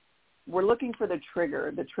 We're looking for the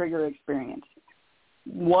trigger experience.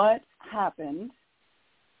 What happened?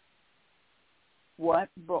 What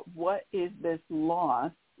is this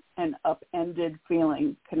loss and upended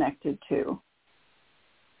feeling connected to?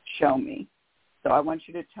 Show me. So I want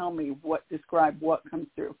you to tell me describe what comes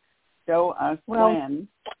through. Show us when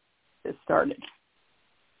this started.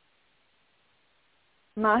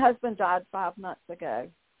 My husband died 5 months ago,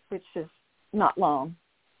 which is not long.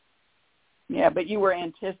 Yeah, but you were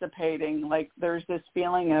anticipating, like there's this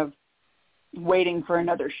feeling of waiting for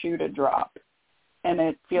another shoe to drop. And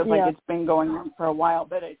it feels like it's been going on for a while,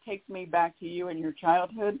 but it takes me back to you and your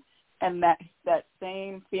childhood and that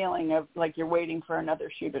same feeling of like you're waiting for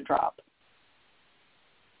another shoe to drop.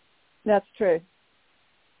 That's true.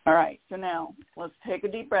 All right, so now let's take a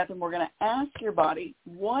deep breath and we're going to ask your body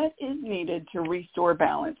what is needed to restore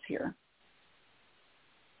balance here.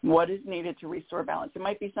 What is needed to restore balance? It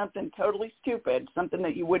might be something totally stupid, something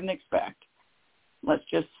that you wouldn't expect. Let's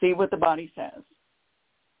just see what the body says.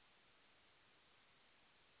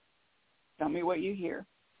 Tell me what you hear.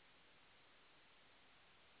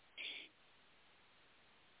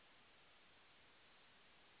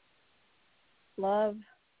 Love.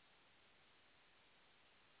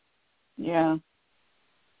 Yeah.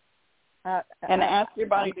 And ask your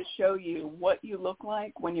body to show you what you look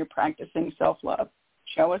like when you're practicing self-love.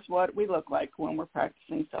 Show us what we look like when we're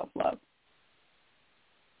practicing self-love.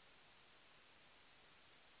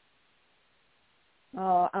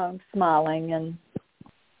 Oh, I'm smiling and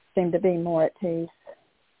seem to be more at peace.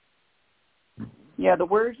 Yeah, the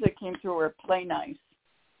words that came through were play nice.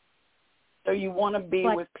 So you want to be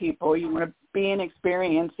with people. You want to be in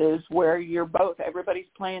experiences where everybody's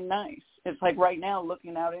playing nice. It's like right now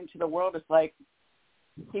looking out into the world, it's like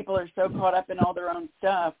people are so caught up in all their own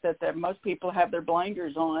stuff that most people have their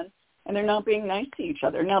blinders on and they're not being nice to each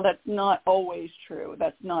other. Now, that's not always true.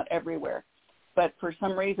 That's not everywhere. But for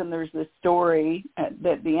some reason, there's this story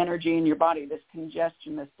that the energy in your body, this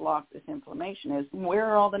congestion, this block, this inflammation is, where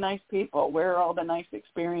are all the nice people? Where are all the nice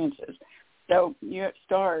experiences? So you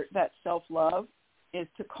start that self-love is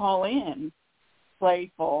to call in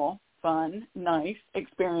playful, fun, nice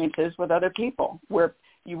experiences with other people where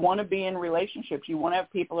you want to be in relationships. You want to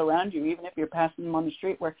have people around you, even if you're passing them on the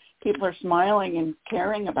street, where people are smiling and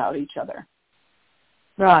caring about each other.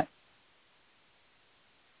 Right.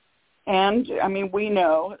 And, I mean, we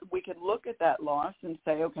know we could look at that loss and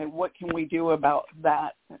say, okay, what can we do about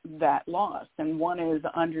that loss? And one is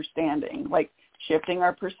understanding, like shifting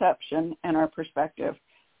our perception and our perspective.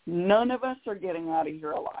 None of us are getting out of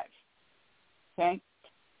here alive, okay?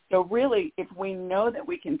 So really, if we know that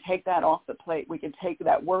we can take that off the plate, we can take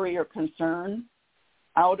that worry or concern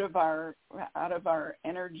out of our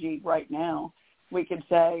energy right now, we could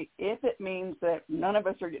say, if it means that none of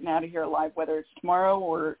us are getting out of here alive, whether it's tomorrow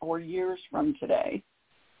or years from today,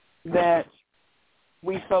 that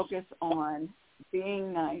we focus on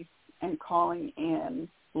being nice and calling in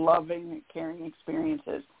loving, caring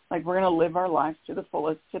experiences. Like, we're going to live our lives to the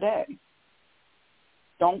fullest today.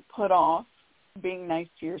 Don't put off being nice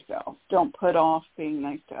to yourself. Don't put off being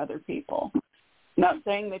nice to other people. Not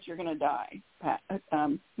saying that you're going to die,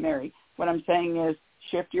 Mary. What I'm saying is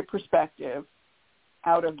shift your perspective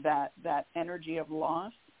out of that energy of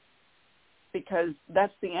loss, because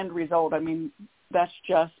that's the end result. I mean, that's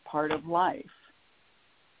just part of life.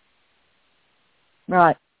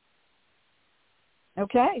 Right.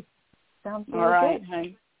 Okay. Sounds all right, good.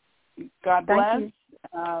 honey. God bless. Thank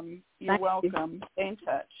you. You're welcome. You. Stay in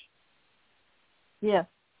touch. Yes.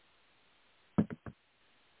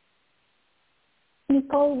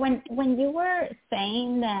 Nicole, when you were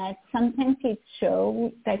saying that sometimes it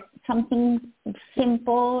shows that something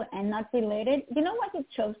simple and not related, you know what it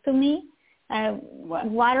shows to me?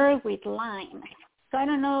 Water with lime. So I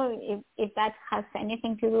don't know if that has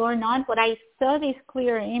anything to do or not, but I saw this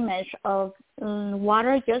clear image of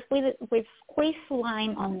water just with squeezed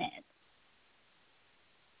lime on it.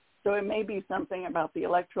 So it may be something about the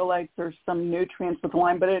electrolytes or some nutrients with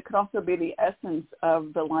lime, but it could also be the essence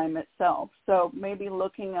of the lime itself. So maybe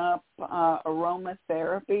looking up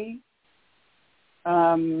aromatherapy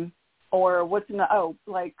or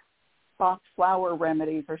like Bach flower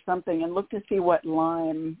remedies or something, and look to see what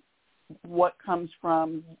comes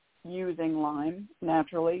from using lime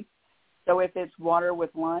naturally. So if it's water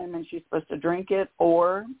with lime and she's supposed to drink it,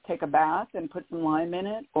 or take a bath and put some lime in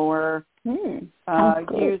it, or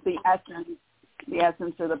use the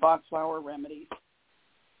essence or the Bach flower remedies.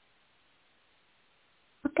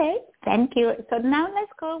 Okay, thank you. So now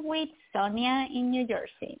let's go with Sonia in New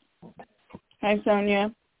Jersey. Hi,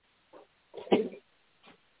 Sonia.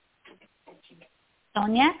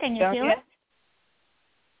 Sonia, can you hear us?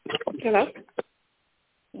 Hello?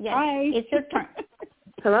 Yes, hi. It's your turn.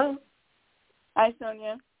 Hello? Hi,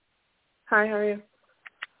 Sonia. Hi, how are you?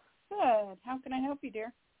 Good. How can I help you,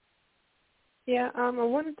 dear? Yeah, I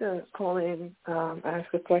wanted to call in,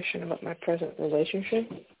 ask a question about my present relationship.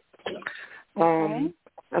 Okay.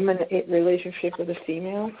 I'm in a relationship with a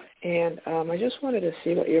female, and I just wanted to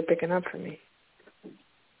see what you're picking up for me.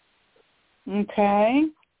 Okay.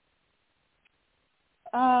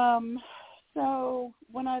 So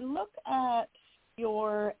when I look at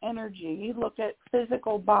your energy, look at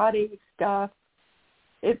physical body stuff,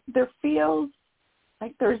 there feels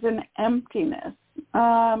like there's an emptiness.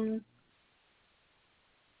 Can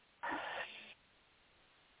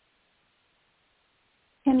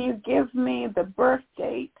you give me the birth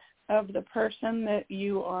date of the person that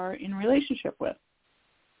you are in relationship with?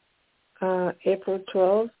 April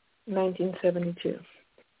 12, 1972.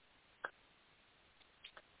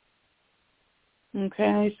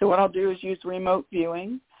 Okay, so what I'll do is use remote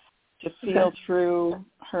viewing to feel through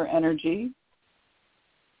her energy.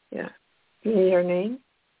 Yeah. You need her name?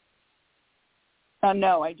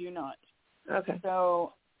 No, I do not. Okay.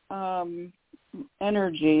 So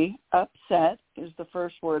energy, upset is the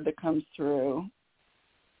first word that comes through.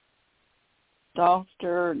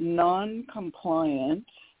 Softer, non-compliant.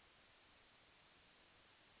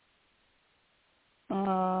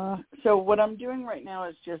 So what I'm doing right now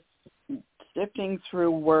is just sifting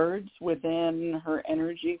through words within her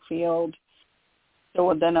energy field.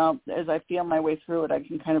 So then as I feel my way through it, I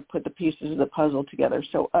can kind of put the pieces of the puzzle together.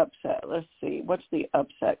 So upset, let's see. What's the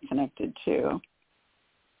upset connected to?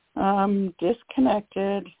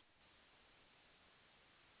 Disconnected.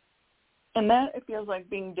 And that, it feels like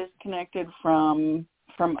being disconnected from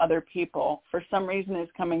other people. For some reason,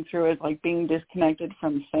 it's coming through as like being disconnected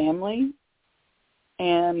from family.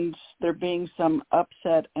 And there being some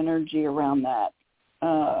upset energy around that.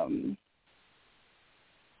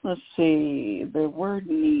 Let's see, the word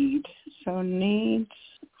need. So needs,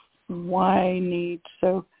 why need?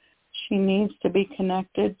 So she needs to be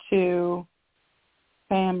connected to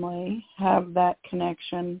family, have that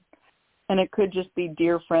connection. And it could just be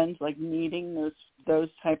dear friends, like needing those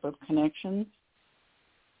type of connections.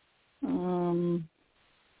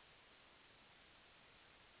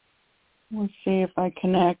 Let's see if I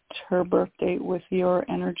connect her birth date with your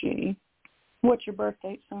energy. What's your birth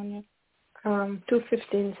date, Sonia?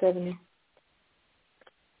 2/15/70.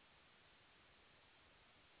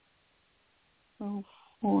 Oh,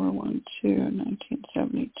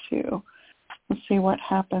 4/12/1972. Let's see what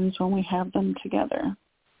happens when we have them together.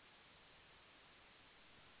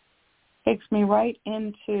 Takes me right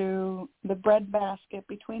into the breadbasket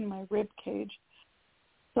between my rib cage.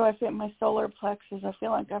 So I fit my solar plexus. I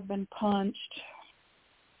feel like I've been punched.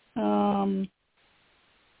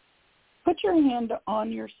 Put your hand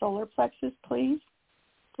on your solar plexus, please.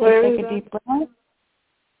 Where Take is a that? deep breath.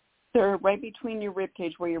 They're right between your rib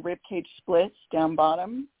cage, where your rib cage splits down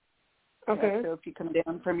bottom. Okay. So if you come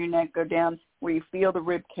down from your neck, go down where you feel the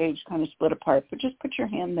rib cage kind of split apart. But just put your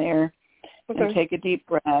hand there and take a deep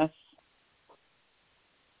breath.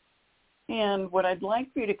 And what I'd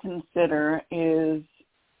like for you to consider is,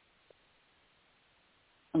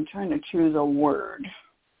 I'm trying to choose a word.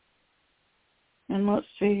 And let's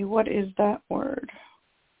see, what is that word?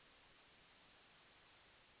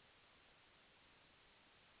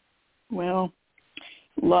 Well,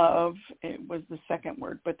 love, it was the second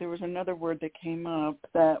word, but there was another word that came up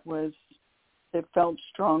that felt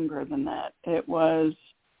stronger than that. It was,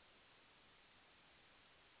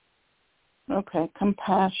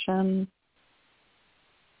 compassion.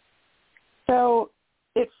 So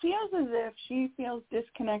it feels as if she feels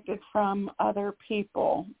disconnected from other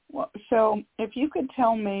people. So if you could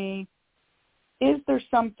tell me, is there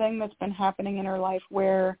something that's been happening in her life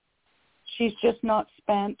where she's just not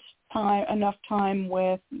spent enough time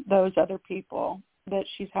with those other people that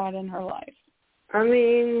she's had in her life? I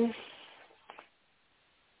mean,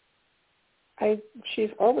 she's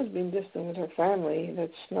always been distant with her family.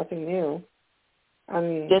 That's nothing new. I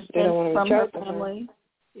mean, they don't want to reach out to her.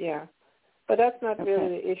 Yeah. But that's not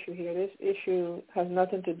really the issue here. This issue has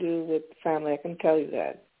nothing to do with family. I can tell you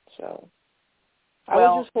that. So I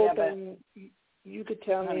was just hoping you could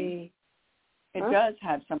tell me. It does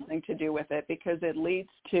have something to do with it, because it leads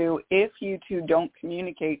to, if you two don't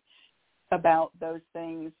communicate about those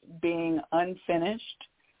things being unfinished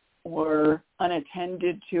or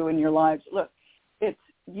unattended to in your lives. Look, it's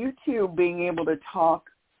you two being able to talk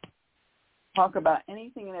about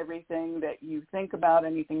anything and everything that you think about,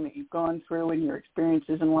 anything that you've gone through in your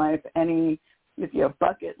experiences in life, if you have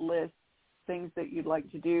bucket lists, things that you'd like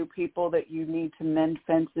to do, people that you need to mend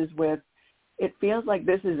fences with. It feels like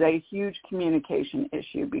this is a huge communication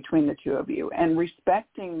issue between the two of you. And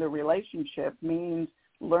respecting the relationship means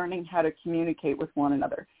learning how to communicate with one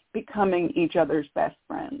another, becoming each other's best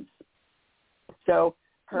friends. So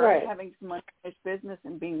her having some unfinished business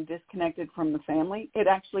and being disconnected from the family, it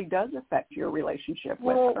actually does affect your relationship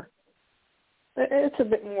with her. It's a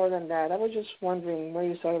bit more than that. I was just wondering where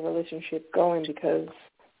you saw the relationship going, because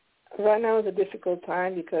right now is a difficult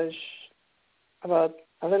time, because about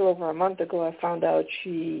a little over a month ago I found out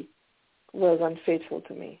she was unfaithful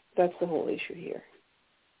to me. That's the whole issue here.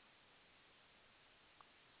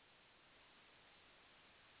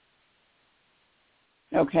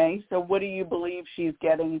 Okay, so what do you believe she's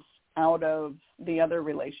getting out of the other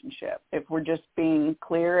relationship? If we're just being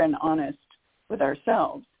clear and honest with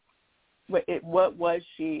ourselves, what was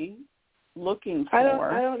she looking for?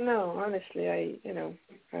 I don't know, honestly.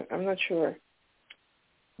 I'm not sure.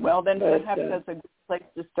 Well, then perhaps that's a good place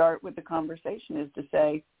to start with the conversation, is to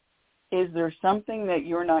say, is there something that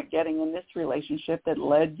you're not getting in this relationship that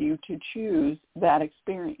led you to choose that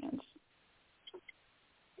experience?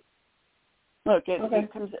 Look,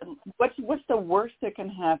 it comes. What's the worst that can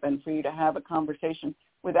happen for you to have a conversation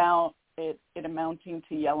without it amounting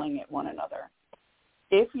to yelling at one another?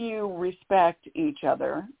 If you respect each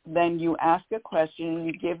other, then you ask a question,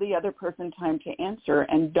 you give the other person time to answer,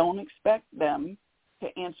 and don't expect them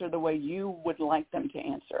to answer the way you would like them to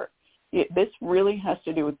answer. This really has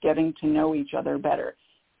to do with getting to know each other better.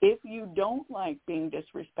 If you don't like being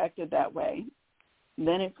disrespected that way,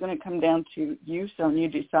 then it's going to come down to you, Sonia,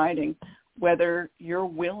 deciding whether you're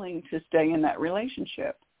willing to stay in that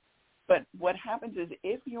relationship. But what happens is,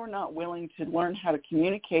 if you're not willing to learn how to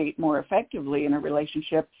communicate more effectively in a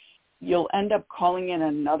relationship, you'll end up calling in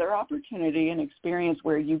another opportunity and experience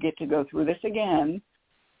where you get to go through this again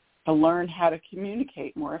to learn how to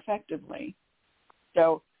communicate more effectively.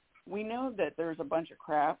 So we know that there's a bunch of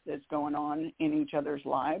crap that's going on in each other's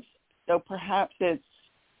lives. So perhaps it's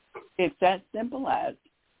as simple as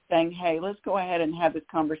saying, hey, let's go ahead and have this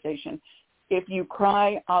conversation. If you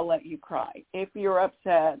cry, I'll let you cry. If you're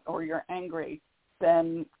upset or you're angry,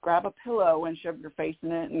 then grab a pillow and shove your face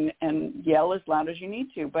in it and yell as loud as you need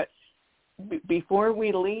to. But before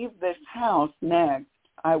we leave this house next,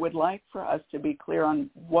 I would like for us to be clear on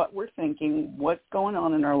what we're thinking, what's going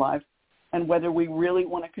on in our lives, and whether we really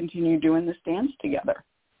want to continue doing this dance together.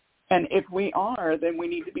 And if we are, then we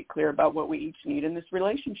need to be clear about what we each need in this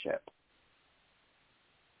relationship.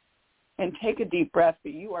 And take a deep breath,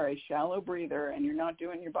 but you are a shallow breather and you're not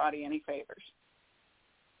doing your body any favors.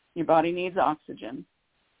 Your body needs oxygen.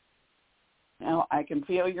 Now, I can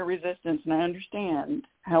feel your resistance and I understand.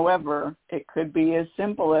 However, it could be as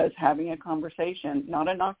simple as having a conversation, not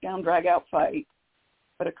a knockdown, drag-out fight,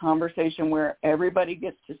 but a conversation where everybody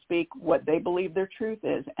gets to speak what they believe their truth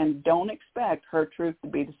is, and don't expect her truth to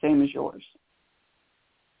be the same as yours.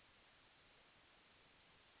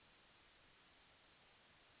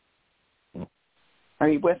 Are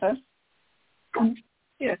you with us?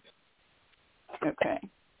 Yes. Okay.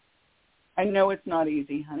 I know it's not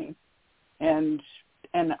easy, honey. And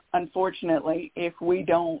unfortunately, if we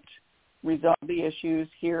don't resolve the issues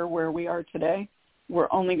here where we are today, we're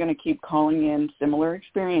only going to keep calling in similar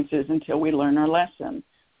experiences until we learn our lesson.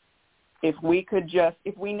 If we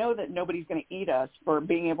know that nobody's going to eat us for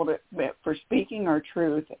speaking our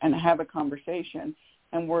truth and have a conversation,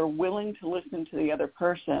 and we're willing to listen to the other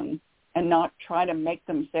person and not try to make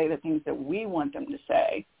them say the things that we want them to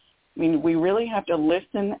say, I mean, we really have to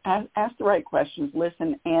listen, ask the right questions,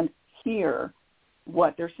 listen, and hear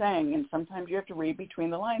what they're saying. And sometimes you have to read between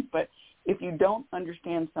the lines. But if you don't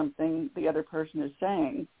understand something the other person is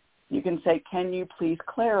saying, you can say, can you please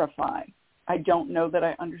clarify? I don't know that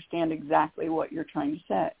I understand exactly what you're trying to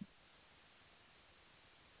say.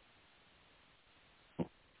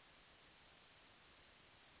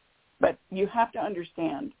 But you have to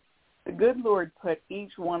understand, the good Lord put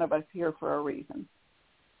each one of us here for a reason.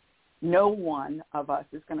 No one of us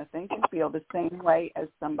is going to think and feel the same way as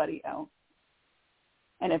somebody else.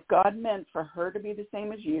 And if God meant for her to be the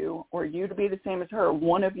same as you or you to be the same as her,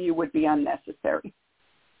 one of you would be unnecessary.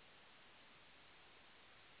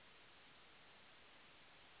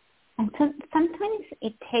 And sometimes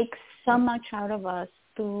it takes so much out of us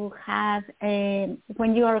to have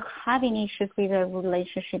when you are having issues with a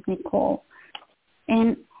relationship, Nicole.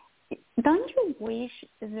 And don't you wish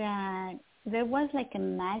that there was like a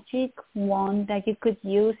magic wand that you could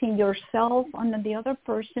use in yourself on the other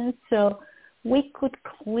person so we could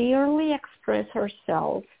clearly express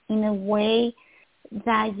ourselves in a way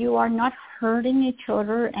that you are not hurting each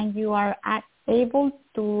other and you are able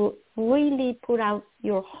to really put out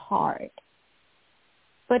your heart?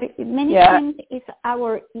 But many times it's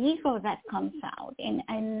our ego that comes out, and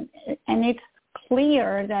it's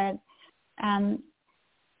clear that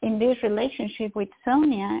in this relationship with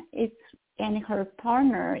Sonia, and her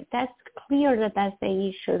partner, that's clear that that's the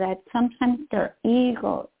issue, that sometimes their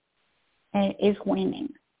ego is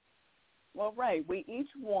winning. Well, right. We each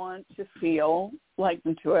want to feel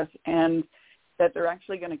likened to us and that they're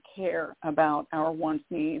actually going to care about our wants,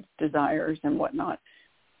 needs, desires, and whatnot.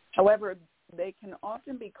 However, they can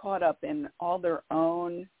often be caught up in all their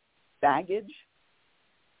own baggage.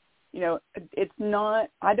 You know, it's not,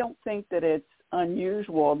 I don't think that it's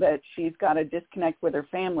unusual that she's got a disconnect with her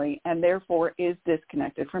family and therefore is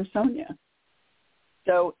disconnected from Sonia.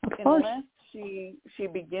 So unless she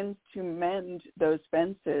begins to mend those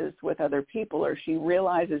fences with other people, or she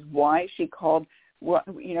realizes why she called,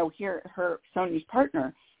 here her Sonia's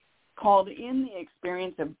partner called in the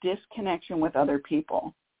experience of disconnection with other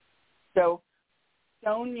people. So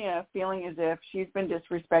Sonia feeling as if she's been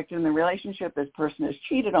disrespected in the relationship, this person has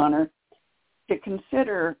cheated on her, to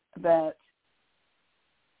consider that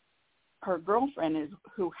her girlfriend is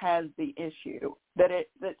who has the issue, that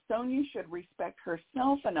Sonia should respect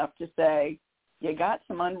herself enough to say, you got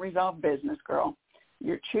some unresolved business, girl.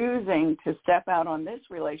 You're choosing to step out on this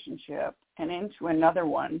relationship and into another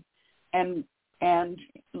one and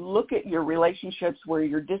look at your relationships where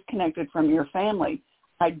you're disconnected from your family.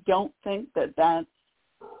 I don't think that's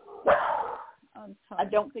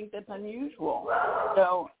unusual.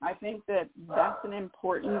 So I think that that's an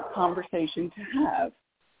important conversation to have.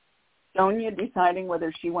 Sonia deciding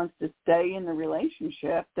whether she wants to stay in the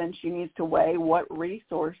relationship, then she needs to weigh what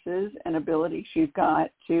resources and ability she's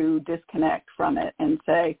got to disconnect from it and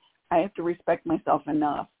say, I have to respect myself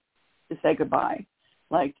enough to say goodbye.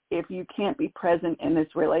 Like, if you can't be present in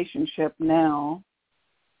this relationship now,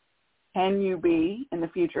 can you be in the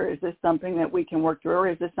future? Is this something that we can work through, or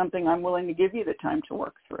is this something I'm willing to give you the time to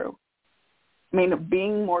work through? I mean,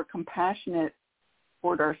 being more compassionate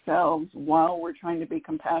toward ourselves while we're trying to be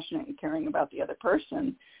compassionate and caring about the other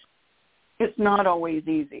person, it's not always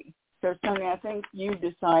easy. So, Sonia, I think you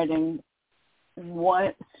deciding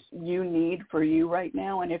what you need for you right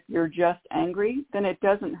now, and if you're just angry, then it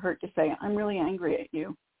doesn't hurt to say, I'm really angry at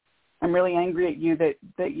you. I'm really angry at you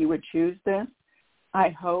that you would choose this. I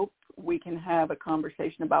hope we can have a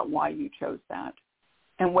conversation about why you chose that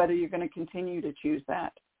and whether you're going to continue to choose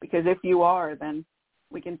that. Because if you are, then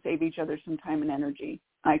we can save each other some time and energy.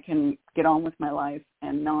 I can get on with my life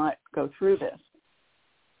and not go through this.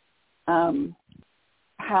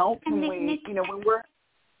 How can we,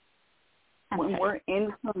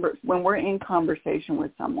 when we're in conversation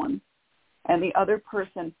with someone and the other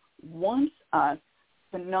person wants us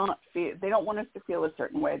to not feel, they don't want us to feel a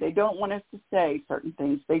certain way. They don't want us to say certain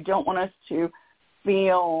things. They don't want us to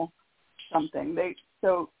feel something.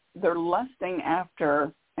 So they're lusting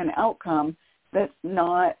after an outcome that's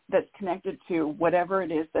connected to whatever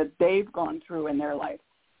it is that they've gone through in their life,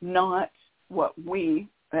 not what we,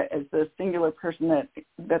 as the singular person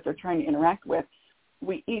that they're trying to interact with,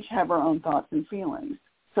 we each have our own thoughts and feelings.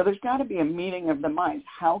 So there's got to be a meeting of the minds.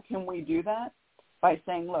 How can we do that? By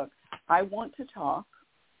saying, look, I want to talk.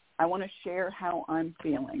 I want to share how I'm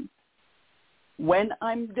feeling. When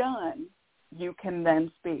I'm done, you can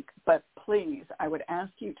then speak. But please, I would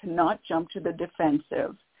ask you to not jump to the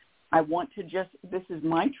defensive. I want to this is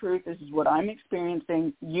my truth. This is what I'm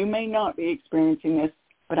experiencing. You may not be experiencing this,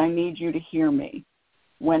 but I need you to hear me.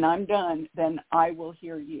 When I'm done, then I will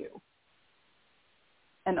hear you.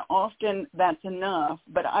 And often that's enough,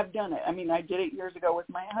 but I've done it. I mean, I did it years ago with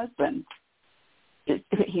my husband.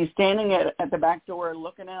 He's standing at the back door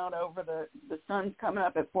looking out over the sun's coming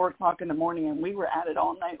up at 4 o'clock in the morning, and we were at it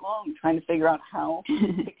all night long trying to figure out how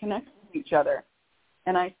to connect with each other.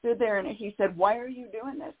 And I stood there, and he said, why are you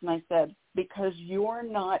doing this? And I said, because you're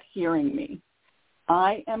not hearing me.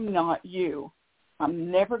 I am not you.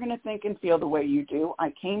 I'm never going to think and feel the way you do.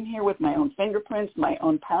 I came here with my own fingerprints, my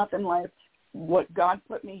own path in life, what God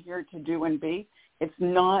put me here to do and be. It's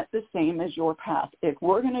not the same as your path. If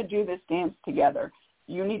we're going to do this dance together,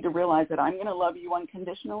 you need to realize that I'm going to love you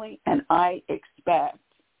unconditionally, and I expect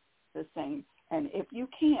the same. And if you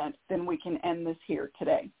can't, then we can end this here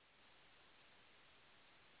today.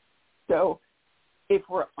 So if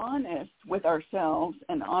we're honest with ourselves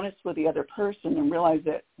and honest with the other person and realize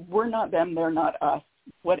that we're not them, they're not us,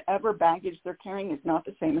 whatever baggage they're carrying is not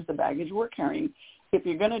the same as the baggage we're carrying. If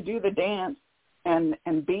you're going to do the dance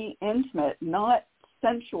and be intimate, not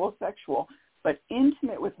sensual, sexual, but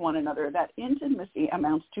intimate with one another, that intimacy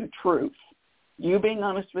amounts to truth. You being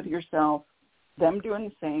honest with yourself, them doing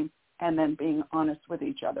the same, and then being honest with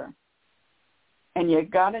each other. And you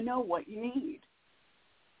got to know what you need.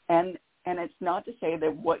 And it's not to say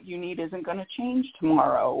that what you need isn't going to change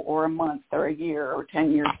tomorrow or a month or a year or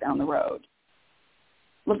 10 years down the road.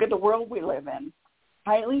 Look at the world we live in.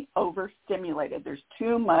 Highly overstimulated. There's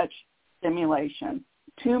too much stimulation,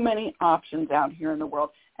 too many options out here in the world,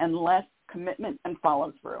 and less commitment and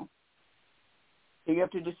follow-through. So you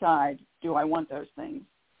have to decide, do I want those things?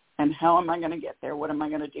 And how am I going to get there? What am I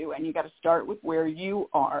going to do? And you got to start with where you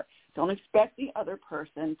are. Don't expect the other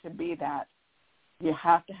person to be that. You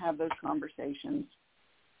have to have those conversations.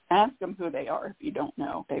 Ask them who they are if you don't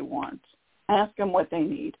know they want. Ask them what they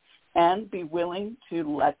need, and be willing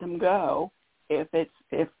to let them go if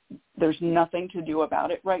there's nothing to do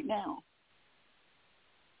about it right now.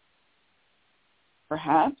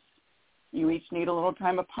 Perhaps you each need a little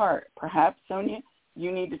time apart. Perhaps, Sonia,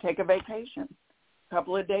 you need to take a vacation, a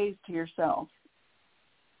couple of days to yourself.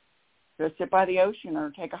 Go sit by the ocean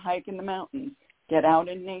or take a hike in the mountains. Get out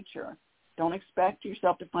in nature. Don't expect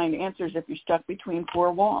yourself to find answers if you're stuck between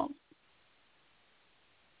four walls.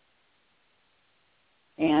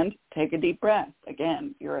 And take a deep breath.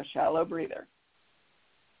 Again, you're a shallow breather.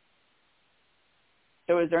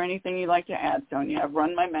 So is there anything you'd like to add, Sonia? I've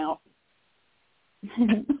run my mouth.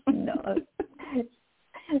 No.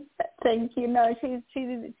 Thank you. No,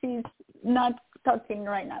 she's not talking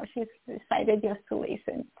right now. She's decided just to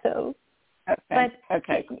listen. So, okay.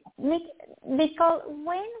 Okay. Nicole,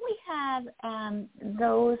 when we have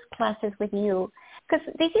those classes with you, because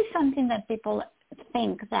this is something that people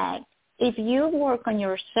think that if you work on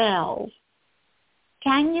yourself,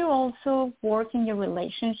 can you also work in your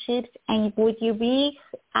relationships, and would you be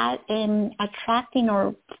attracting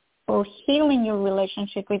or healing your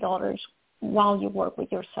relationship with others while you work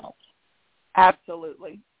with yourself?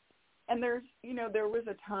 Absolutely. And there was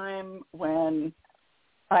a time when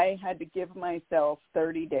I had to give myself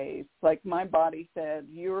 30 days. Like my body said,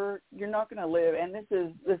 you're not going to live. And this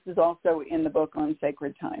is also in the book on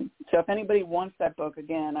sacred time. So if anybody wants that book,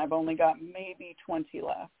 again, I've only got maybe 20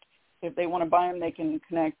 left. If they want to buy them, they can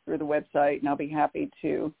connect through the website, and I'll be happy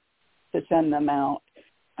to send them out.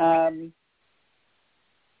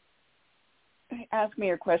 Ask me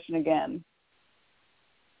your question again.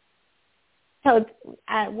 So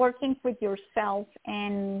working with yourself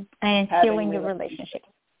and healing your relationship.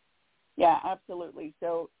 Yeah, absolutely.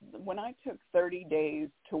 So when I took 30 days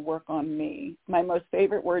to work on me, my most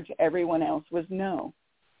favorite word to everyone else was no.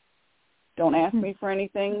 Don't ask me for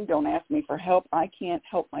anything. Don't ask me for help. I can't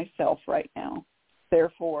help myself right now.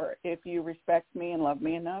 Therefore, if you respect me and love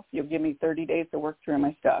me enough, you'll give me 30 days to work through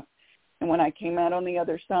my stuff. And when I came out on the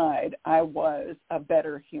other side, I was a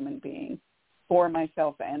better human being for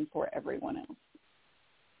myself and for everyone else.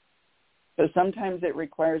 So sometimes it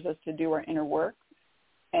requires us to do our inner work,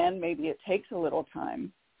 and maybe it takes a little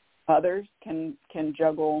time. Others can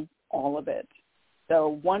juggle all of it.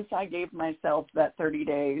 So once I gave myself that 30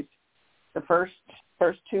 days, the first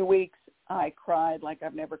 2 weeks, I cried like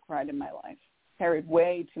I've never cried in my life. carried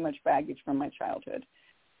way too much baggage from my childhood.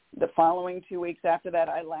 The following 2 weeks after that,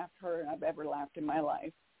 I laughed harder than I've ever laughed in my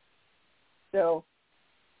life. So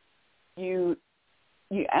you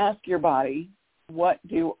ask your body, what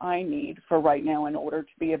do I need for right now in order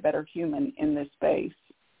to be a better human in this space,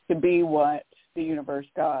 to be what the universe,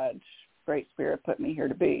 God, Great Spirit put me here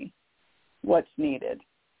to be? What's needed?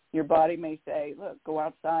 Your body may say, look, go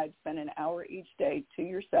outside, spend an hour each day to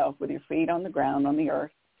yourself with your feet on the ground, on the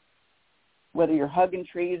earth. Whether you're hugging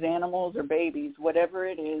trees, animals, or babies, whatever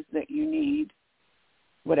it is that you need,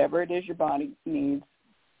 whatever it is your body needs,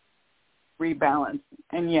 rebalance.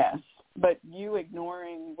 And yes, but you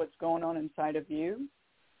ignoring what's going on inside of you,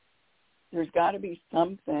 there's got to be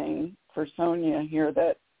something for Sonia here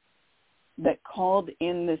that called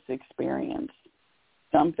in this experience.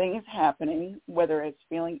 Something is happening, whether it's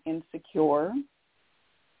feeling insecure,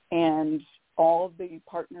 and all the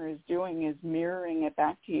partner is doing is mirroring it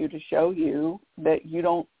back to you to show you that you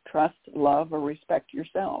don't trust, love, or respect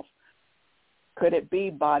yourself. Could it be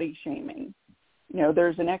body shaming?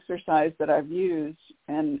 There's an exercise that I've used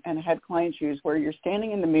and had clients use where you're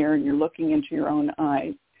standing in the mirror and you're looking into your own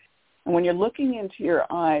eyes. And when you're looking into your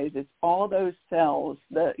eyes, it's all those cells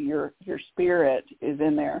that your spirit is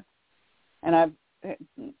in there. And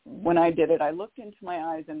when I did it, I looked into my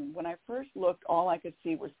eyes, and when I first looked, all I could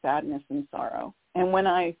see was sadness and sorrow. And when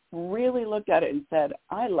I really looked at it and said,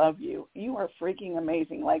 I love you, you are freaking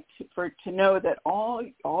amazing, to know that all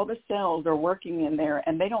the cells are working in there,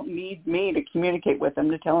 and they don't need me to communicate with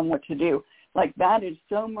them to tell them what to do. That is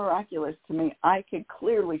so miraculous to me. I could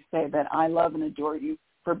clearly say that I love and adore you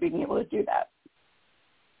for being able to do that,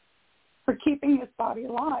 for keeping this body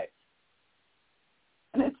alive.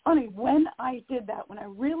 And it's funny, when I did that, when I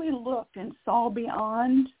really looked and saw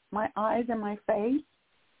beyond my eyes and my face,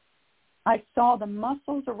 I saw the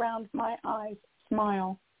muscles around my eyes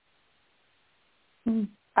smile.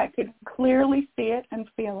 I could clearly see it and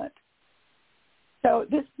feel it. So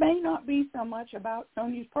this may not be so much about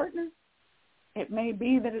Sonia's partner. It may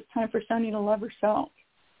be that it's time for Sonia to love herself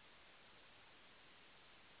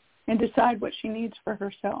and decide what she needs for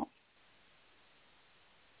herself.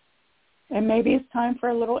 And maybe it's time for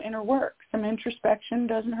a little inner work. Some introspection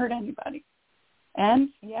doesn't hurt anybody. And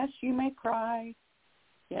yes, you may cry.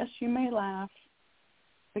 Yes, you may laugh.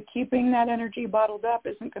 But keeping that energy bottled up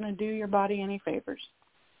isn't going to do your body any favors.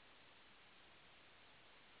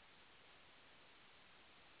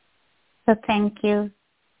 So thank you.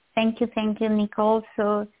 Thank you, Nicole.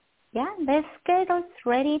 So, let's get us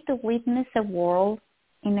ready to witness the world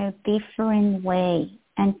in a different way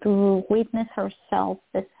and to witness ourselves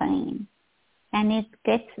the same. And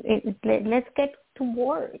let's get to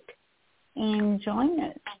work and join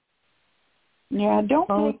it. Yeah,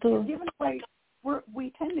 give it away.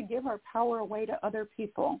 We tend to give our power away to other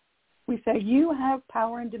people. We say, you have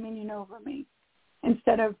power and dominion over me,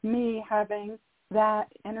 instead of me having that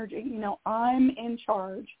energy. I'm in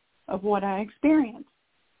charge of what I experience.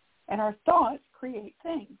 And our thoughts create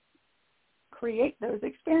things, create those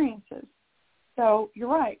experiences. So you're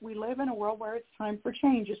right. We live in a world where it's time for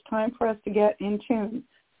change. It's time for us to get in tune.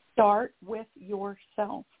 Start with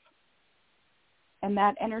yourself. And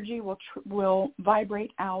that energy will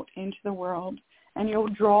vibrate out into the world. And you'll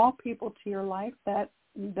draw people to your life that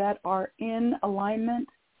are in alignment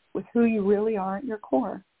with who you really are at your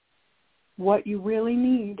core, what you really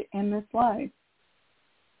need in this life.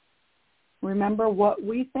 Remember, what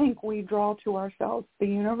we think we draw to ourselves. The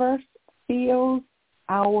universe feels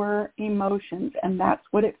our emotions, and that's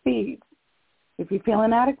what it feeds. If you feel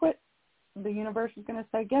inadequate, the universe is going to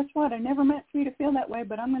say, guess what? I never meant for you to feel that way,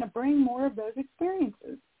 but I'm going to bring more of those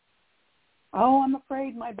experiences. Oh, I'm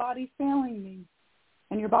afraid my body's failing me.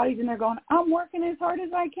 And your body's in there going, I'm working as hard as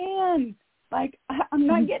I can. I'm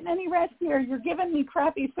not getting any rest here. You're giving me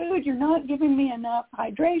crappy food. You're not giving me enough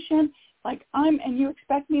hydration. And you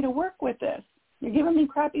expect me to work with this. You're giving me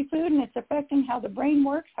crappy food, and it's affecting how the brain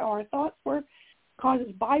works, how our thoughts work,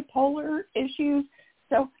 causes bipolar issues.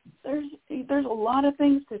 So there's a lot of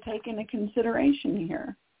things to take into consideration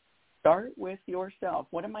here. Start with yourself.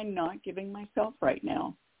 What am I not giving myself right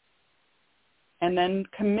now? And then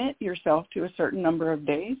commit yourself to a certain number of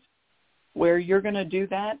days where you're going to do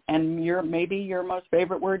that, and maybe your most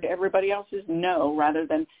favorite word to everybody else is no rather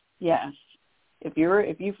than yes. If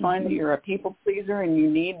you find that you're a people pleaser and you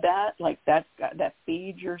need that, that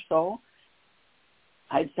feeds your soul,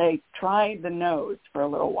 I'd say try the no's for a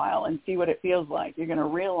little while and see what it feels like. You're going to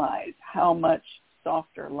realize how much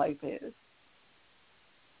softer life is,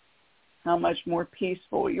 how much more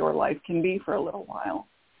peaceful your life can be for a little while.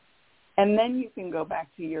 And then you can go back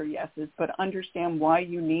to your yeses, but understand why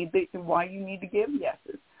you need to give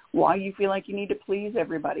yeses. why you feel like you need to please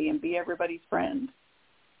everybody and be everybody's friend,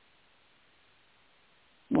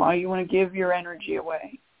 why you want to give your energy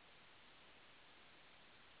away.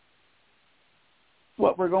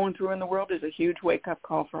 What we're going through in the world is a huge wake-up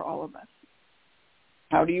call for all of us.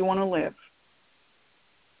 How do you want to live?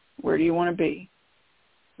 Where do you want to be?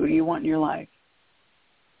 Who do you want in your life?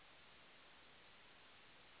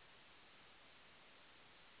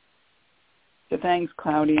 So thanks,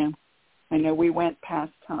 Claudia. I know we went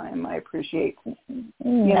past time. I appreciate the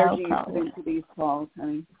energy you put into these calls,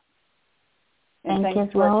 honey. And thank you as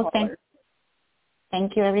well.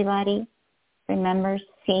 Thank you, everybody. Remember,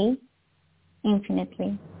 see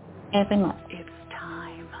infinitely every month. It's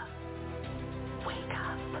time. Wake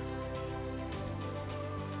up.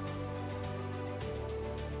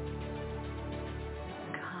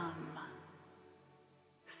 Come.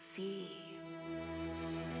 See.